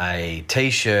sent a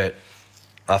T-shirt,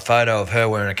 a photo of her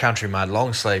wearing a Country Mud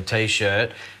long sleeve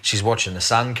T-shirt. She's watching the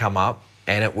sun come up,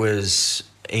 and it was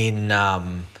in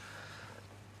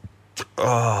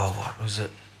what was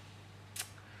it?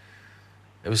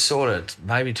 It was sort of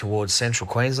maybe towards central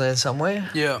Queensland somewhere.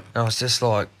 Yeah. And I was just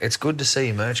like, it's good to see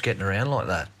your merch getting around like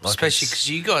that. Like, Especially because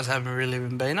you guys haven't really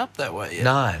even been up that way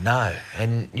yet. No.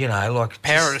 And, you know, like...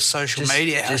 Power of social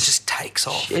media, it just takes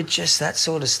off. It's just that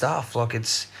sort of stuff. Like,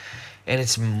 it's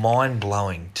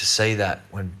mind-blowing to see that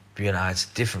when, you know, it's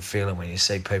a different feeling when you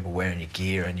see people wearing your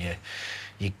gear, and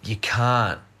you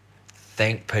can't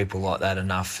thank people like that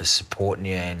enough for supporting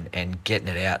you and getting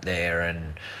it out there.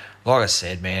 And like I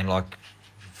said, man, like...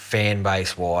 fan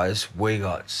base wise, we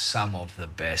got some of the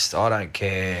best. I don't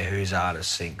care whose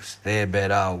artist thinks they're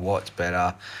better, what's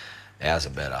better, ours are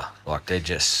better. Like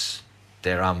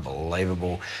they're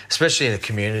unbelievable. Especially the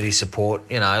community support,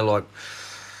 you know, like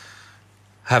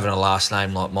having a last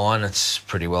name like mine, it's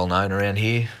pretty well known around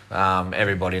here.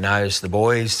 Everybody knows the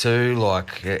boys too.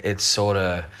 Like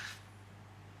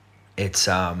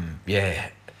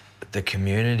the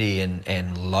community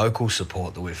and local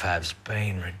support that we've had has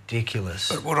been ridiculous.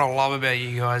 But what I love about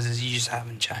you guys is you just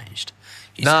haven't changed.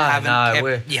 You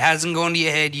hasn't gone to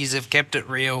your head. You have kept it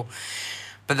real.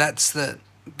 But that's the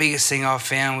biggest thing I've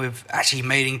found with actually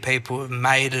meeting people who've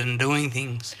made it and doing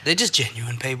things. They're just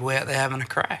genuine people out there having a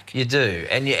crack. You do,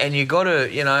 and you got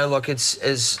to, you know, like I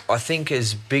think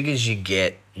as big as you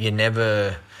get, you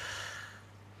never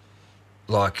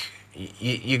like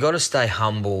you got to stay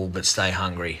humble but stay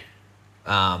hungry.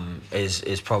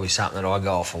 Is probably something that I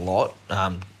go off a lot.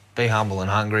 Be humble and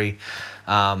hungry.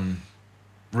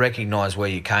 Recognise where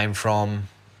you came from,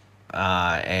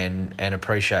 and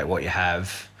appreciate what you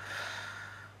have.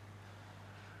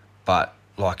 But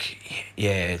like,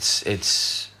 yeah,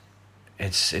 it's a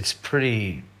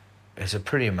pretty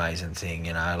amazing thing,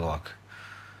 you know. Like,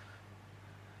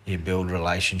 you build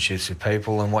relationships with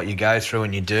people and what you go through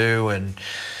and you do, and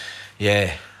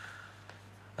yeah.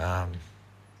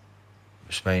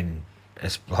 It's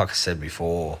like I said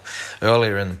before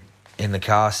earlier in the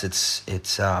cast. It's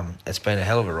been a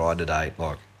hell of a ride to date.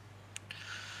 Like,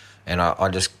 and I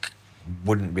just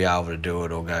wouldn't be able to do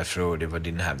it or go through it if I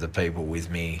didn't have the people with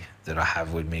me that I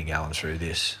have with me going through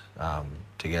this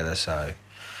together. So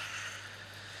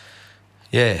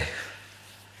yeah.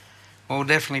 Well,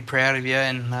 definitely proud of you,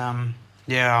 and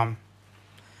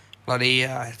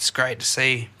it's great to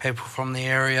see people from the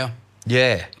area.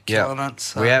 Yeah. It,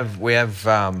 so.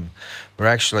 We're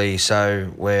actually,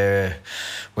 so we're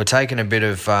taking a bit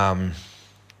of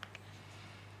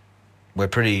we're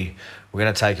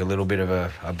going to take a little bit of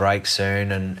a break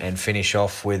soon and finish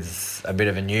off with a bit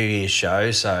of a New Year's show.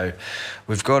 So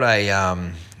we've got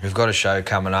a show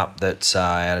coming up that's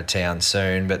out of town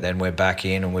soon, but then we're back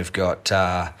in, and we're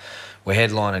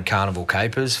headlining Carnival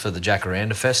Capers for the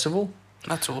Jacaranda Festival.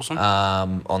 That's awesome.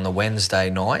 On the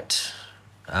Wednesday night.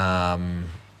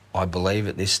 I believe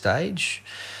at this stage,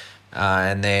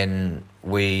 and then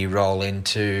we roll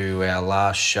into our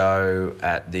last show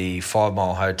at the 5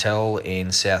 Mile Hotel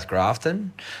in South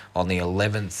Grafton on the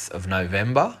 11th of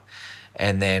November,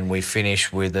 and then we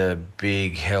finish with a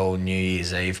big hell New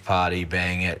Year's Eve party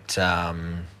bang at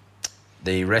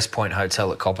the Rest Point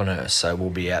Hotel at Coppenhurst. So we'll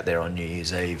be out there on New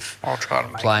Year's Eve. I'll try to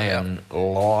make playing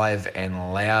live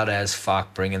and loud as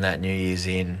fuck, bringing that New Year's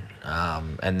in.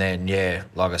 And then, yeah,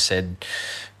 like I said,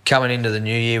 coming into the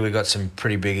new year, we've got some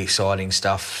pretty big, exciting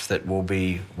stuff that we'll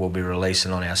be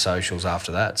releasing on our socials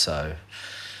after that. So,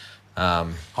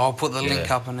 I'll put the link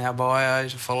up in our bio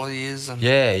to follow yous.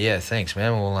 And thanks,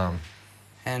 man. We'll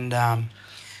and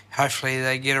hopefully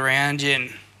they get around you,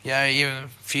 and your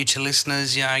future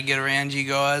listeners, get around you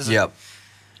guys. And, yep.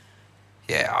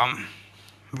 Yeah, I'm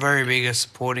very big at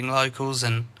supporting locals,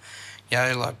 and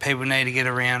like people need to get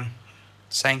around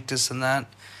Sanctus and that.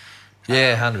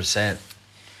 Yeah, 100%.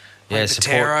 Yeah,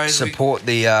 support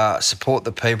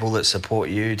the people that support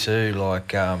you too.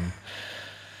 Like,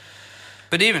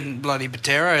 but even bloody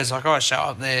Pateros, like I show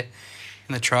up there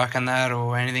in the truck and that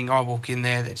or anything, I walk in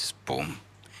there, they just boom,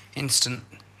 instant.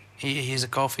 Here's a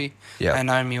coffee. Yeah. They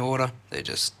know me order. They're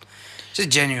just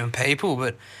genuine people.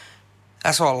 But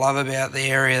that's what I love about the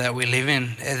area that we live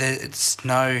in. It's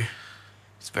very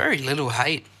little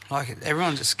hate. Like,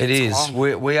 everyone just gets along.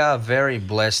 It is. We are very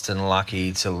blessed and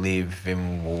lucky to live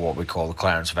in what we call the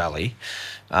Clarence Valley.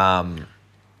 From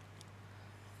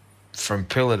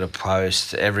pillar to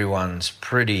post, everyone's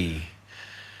pretty,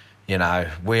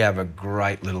 we have a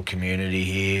great little community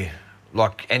here.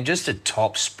 Like, and just a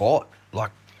top spot.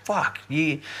 Like, fuck,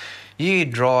 you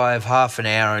drive half an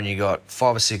hour and you got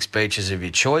 5 or 6 beaches of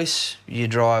your choice. You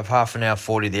drive half an hour,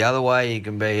 40 the other way, you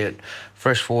can be at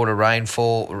freshwater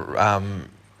rainfall,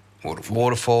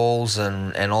 waterfalls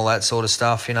and all that sort of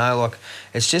stuff, you know. Like,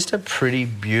 it's just a pretty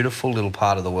beautiful little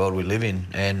part of the world we live in.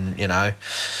 And, you know,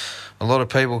 a lot of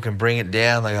people can bring it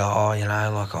down. They go, oh, you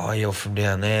know, like, oh, you're from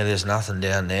down there. There's nothing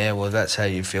down there. Well, that's how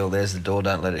you feel. There's the door.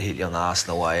 Don't let it hit you on the arse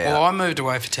on the way out. Well, I moved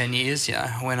away for 10 years, you know.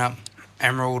 I went up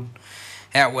Emerald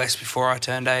out west before I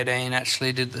turned 18,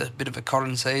 actually did a bit of a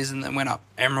cotton season, then went up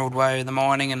Emerald Way, the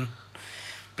mining and a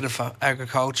bit of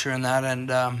agriculture and that,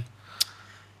 and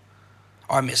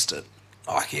I missed it.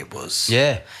 Like, it was...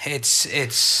 Yeah.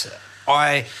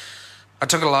 I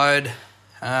took a load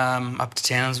up to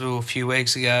Townsville a few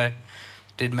weeks ago,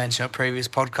 did mention a previous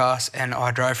podcast, and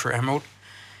I drove for Emerald.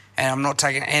 And I'm not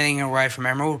taking anything away from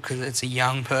Emerald because it's a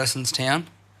young person's town,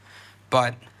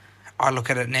 but I look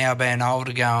at it now being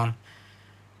older going,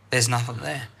 there's nothing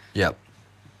there. Yep.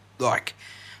 Like,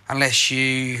 unless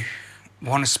you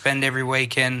want to spend every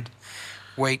week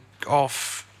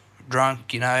off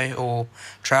drunk, you know, or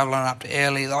travelling up to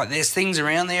Airlie, like, there's things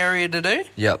around the area to do.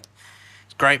 Yep.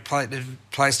 It's a great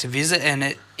place to visit, and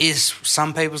it is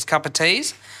some people's cup of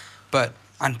teas, but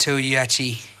until you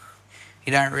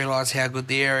don't realise how good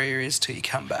the area is till you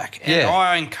come back. And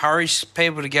I encourage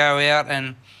people to go out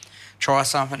and try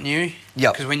something new.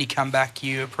 Yep. Because when you come back,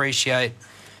 you appreciate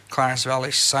Clarence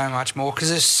Valley so much more because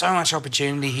there's so much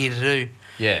opportunity here to do.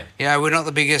 Yeah. You know, we're not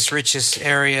the biggest, richest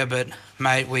area, but,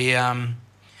 mate, we're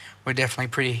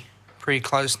definitely pretty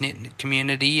close-knit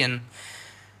community, and,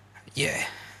 yeah,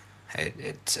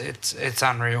 it's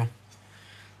unreal.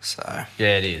 So...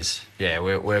 Yeah, it is. Yeah,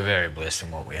 we're very blessed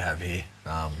in what we have here.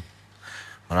 I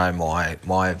know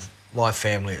my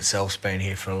family itself's been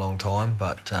here for a long time,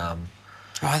 but...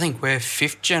 I think we're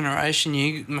fifth generation.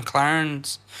 You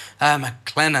McLarens, not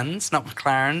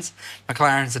McLarens.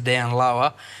 McLarens are down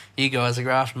lower. You guys are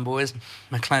Grafton boys,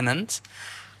 McLennans.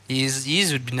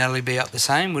 Yous would nearly be up the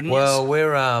same, wouldn't you? Well,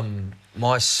 we're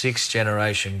my sixth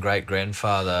generation great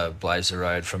grandfather blazed the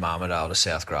road from Armidale to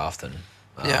South Grafton.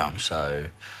 So,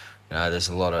 you know, there's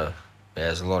a lot of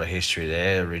history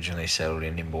there. Originally settled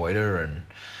in Boyder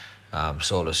and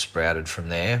sort of sprouted from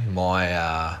there.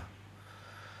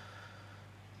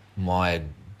 My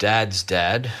dad's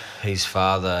dad, his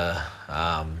father,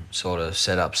 sort of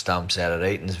set up stumps out at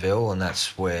Eatonsville, and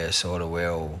that's where sort of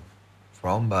we're all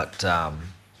from, but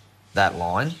that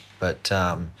line. But,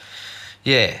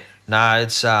 yeah, no,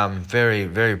 it's very,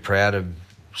 very proud of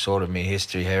sort of my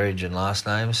history, heritage and last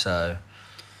name, so...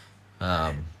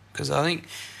 Because I think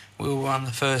we were one of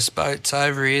the first boats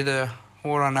over here.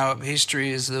 What I know of history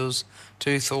is there was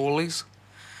two Thorleys.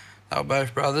 They were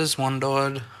both brothers. One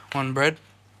died, one bred.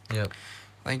 Yep.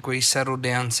 I think we settled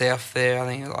down south there, I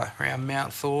think like around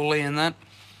Mount Thorley and that,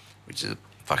 which is a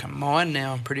fucking mine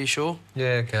now, I'm pretty sure.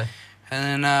 Yeah, okay.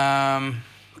 And then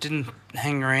didn't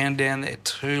hang around down there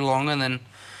too long, and then,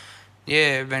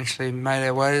 yeah, eventually made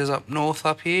our ways up north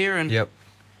up here and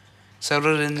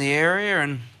settled in the area,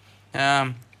 and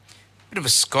bit of a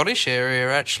Scottish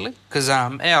area actually, because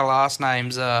our last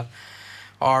names are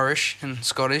Irish and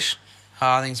Scottish.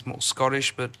 I think it's more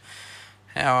Scottish, but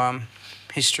our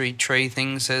history tree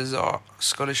thing says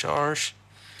Scottish-Irish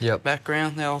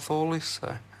background, the old Thorleys,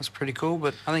 so that's pretty cool.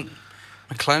 But I think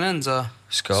McLennans are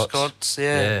Scots,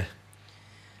 yeah.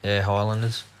 Yeah,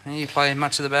 Highlanders. And you play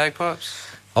much of the bagpipes?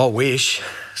 I wish.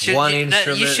 One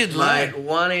instrument, you should mate, learn.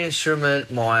 one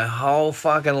instrument my whole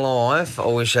fucking life. I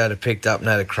wish I'd have picked up and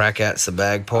had a crack at the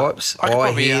bagpipes.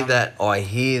 I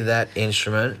hear that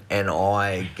instrument and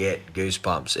I get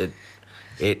goosebumps.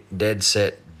 It dead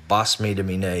set busts me to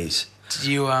my knees. Did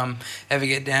you ever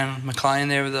get down Maclean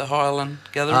there with the Highland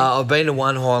gathering? I've been to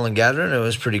one Highland gathering. It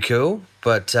was pretty cool.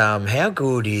 But how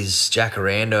good is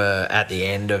Jacaranda at the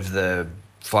end of the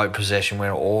float procession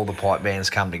where all the pipe bands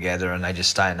come together and they just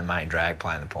stay in the main drag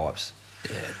playing the pipes?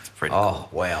 Yeah, it's pretty cool.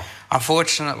 Oh, wow.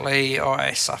 Unfortunately,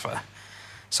 I suffer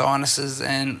sinuses,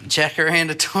 and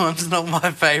Jacaranda time's not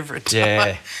my favourite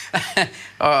time.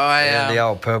 Yeah. The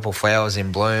old purple flowers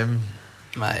in bloom.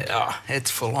 Mate, it's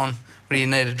full on. What do you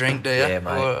need, a drink, do you? Yeah,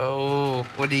 mate.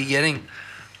 What are you getting?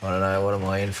 I don't know. What am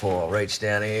I in for? I'll reach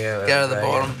down here. Go to the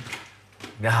bottom.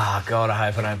 Oh, God,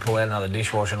 I hope I don't pull out another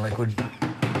dishwashing liquid.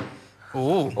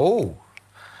 Ooh.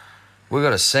 We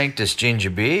got a Sanctus ginger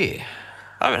beer.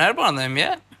 I haven't had one of them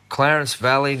yet. Clarence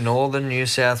Valley, Northern New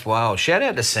South Wales. Shout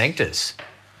out to Sanctus.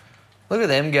 Look at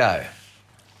them go.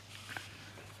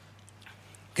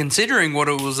 Considering what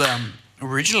it was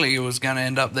originally, it was going to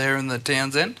end up there in the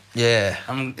Townsend. Yeah.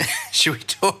 Should we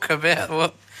talk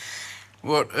about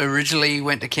what originally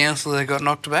went to council that got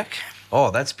knocked back? Oh,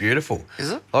 that's beautiful.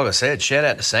 Is it? Like I said, shout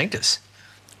out to Sanctus.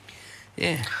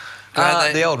 Yeah.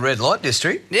 The old red light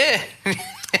district. Yeah.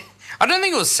 I don't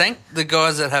think it was the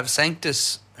guys that have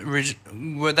Sanctus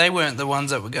They weren't the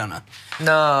ones that were gonna.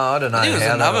 No, I don't know. I think it was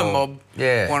how that another all- mob.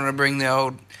 Yeah. Wanted to bring the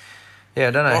old. Yeah,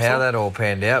 I don't know Waffle? how that all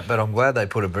panned out, but I'm glad they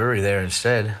put a brewery there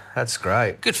instead. That's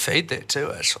great. Good feed there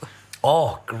too, actually.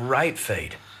 Oh, great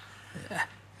feed.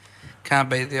 Can't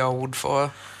beat the old wood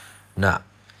fire. Nah,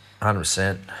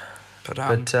 100%. But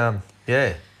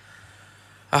yeah.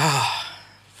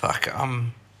 fuck.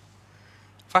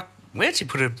 We actually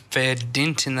put a fair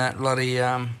dint in that bloody.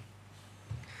 Yeah,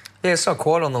 it's not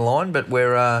quite on the line, but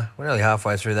we're nearly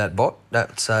halfway through that bot.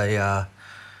 That's a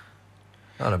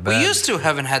not a bad. We still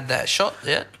haven't had that shot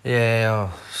yet.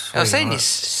 Yeah, I've seen you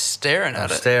staring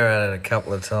at it. Stare at it a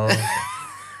couple of times.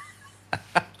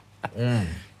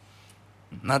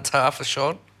 That's half a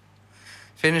shot.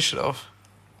 Finish it off.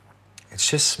 It's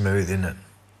just smooth, isn't it?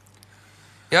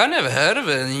 Yeah, I never heard of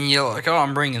it, and you're like, "Oh,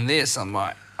 I'm bringing this." I'm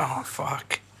like, "Oh,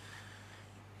 fuck."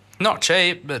 Not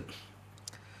cheap, but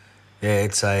Yeah,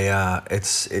 it's a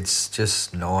it's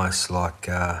just nice, like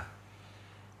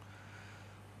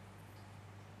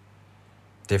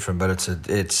different, but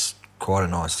it's quite a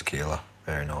nice tequila.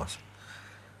 Very nice.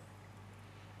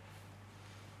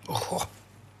 oh,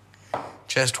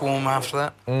 chest warm after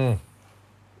that.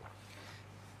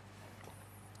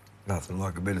 Nothing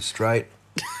like a bit of straight.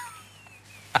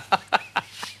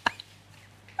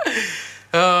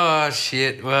 Oh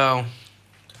shit! Well,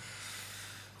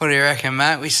 what do you reckon,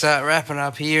 Matt? We start wrapping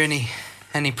up here.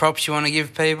 Any props you want to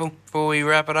give people before we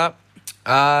wrap it up?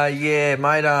 Yeah,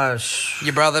 mate.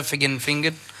 Your brother for getting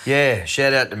fingered. Yeah,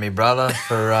 shout out to me brother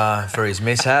for his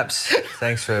mishaps.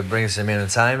 Thanks for bringing some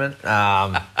entertainment.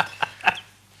 Shout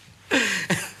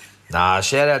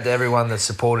out to everyone that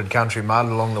supported Country Mud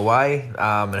along the way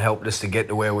and helped us to get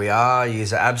to where we are.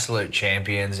 You're absolute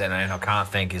champions, and I can't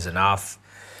thank you enough.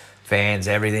 Fans,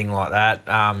 everything like that.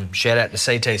 Shout out to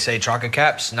CTC Trucker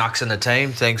Caps, Nux and the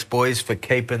team. Thanks, boys, for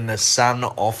keeping the sun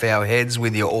off our heads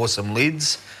with your awesome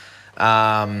lids.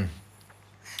 Yeah,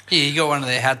 you got one of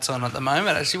their hats on at the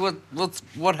moment. Actually,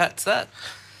 what hat's that?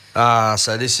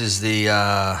 So this is the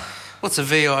What's a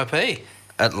VIP?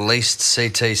 At least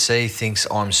CTC thinks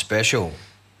I'm special.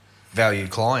 Valued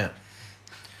client.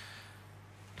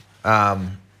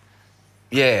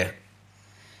 Yeah.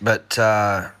 But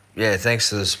yeah, thanks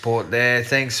for the support there.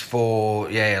 Thanks for,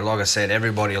 like I said,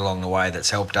 everybody along the way that's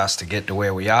helped us to get to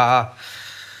where we are.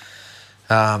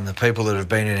 The people that have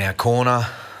been in our corner.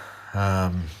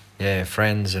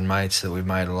 Friends and mates that we've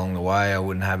made along the way. I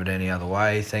wouldn't have it any other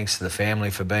way. Thanks to the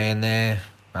family for being there.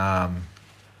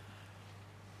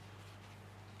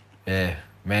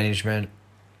 Management,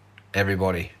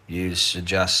 everybody. You've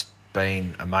just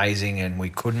been amazing, and we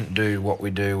couldn't do what we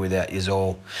do without yous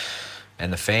all.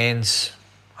 And the fans,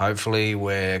 hopefully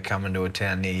we're coming to a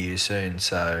town near you soon.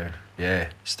 So,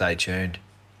 stay tuned.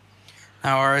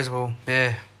 No worries. Well,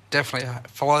 definitely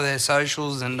follow their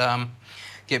socials and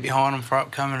get behind them for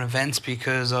upcoming events,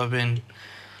 because I've been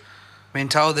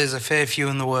told there's a fair few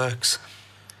in the works.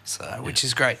 So, which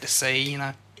is great to see,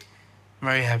 I'm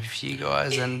very happy for you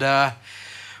guys. And,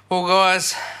 well,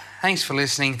 guys, thanks for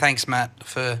listening. Thanks, Matt,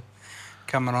 for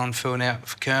coming on, filling out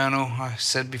for Colonel. I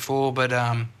said before, but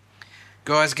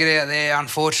guys, get out there.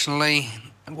 Unfortunately,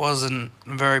 it wasn't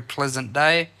a very pleasant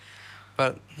day,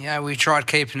 but we tried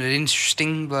keeping it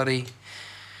interesting. Bloody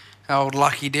old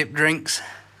lucky dip drinks.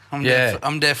 I'm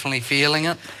definitely feeling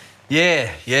it.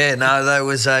 No, that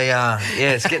was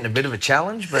it's getting a bit of a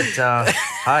challenge, but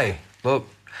hey, look,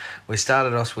 we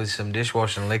started off with some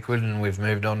dishwashing liquid and we've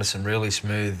moved on to some really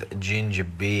smooth ginger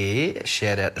beer.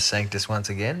 Shout out to Sanctus once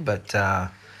again, but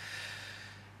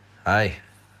hey,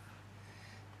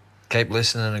 keep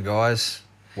listening, guys.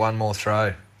 One more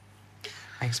throw.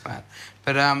 Thanks, Matt.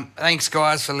 But thanks,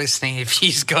 guys, for listening. If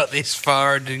you've got this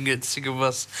far and didn't get sick of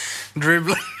us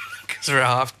dribbling because we're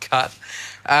half cut.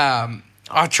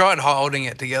 I tried holding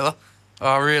it together.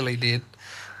 I really did.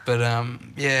 But,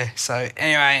 so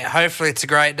anyway, hopefully it's a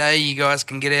great day. You guys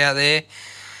can get out there,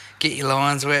 get your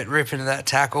lines wet, rip into that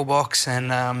tackle box,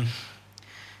 and,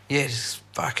 just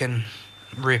fucking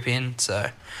rip in. So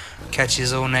catch you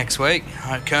all next week.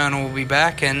 Colonel will be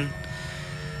back, and,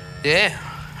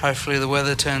 hopefully the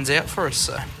weather turns out for us.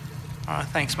 So, all right,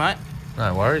 thanks, mate.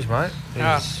 No worries, mate. All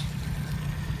right.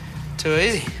 Too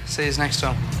easy. See you next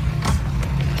time.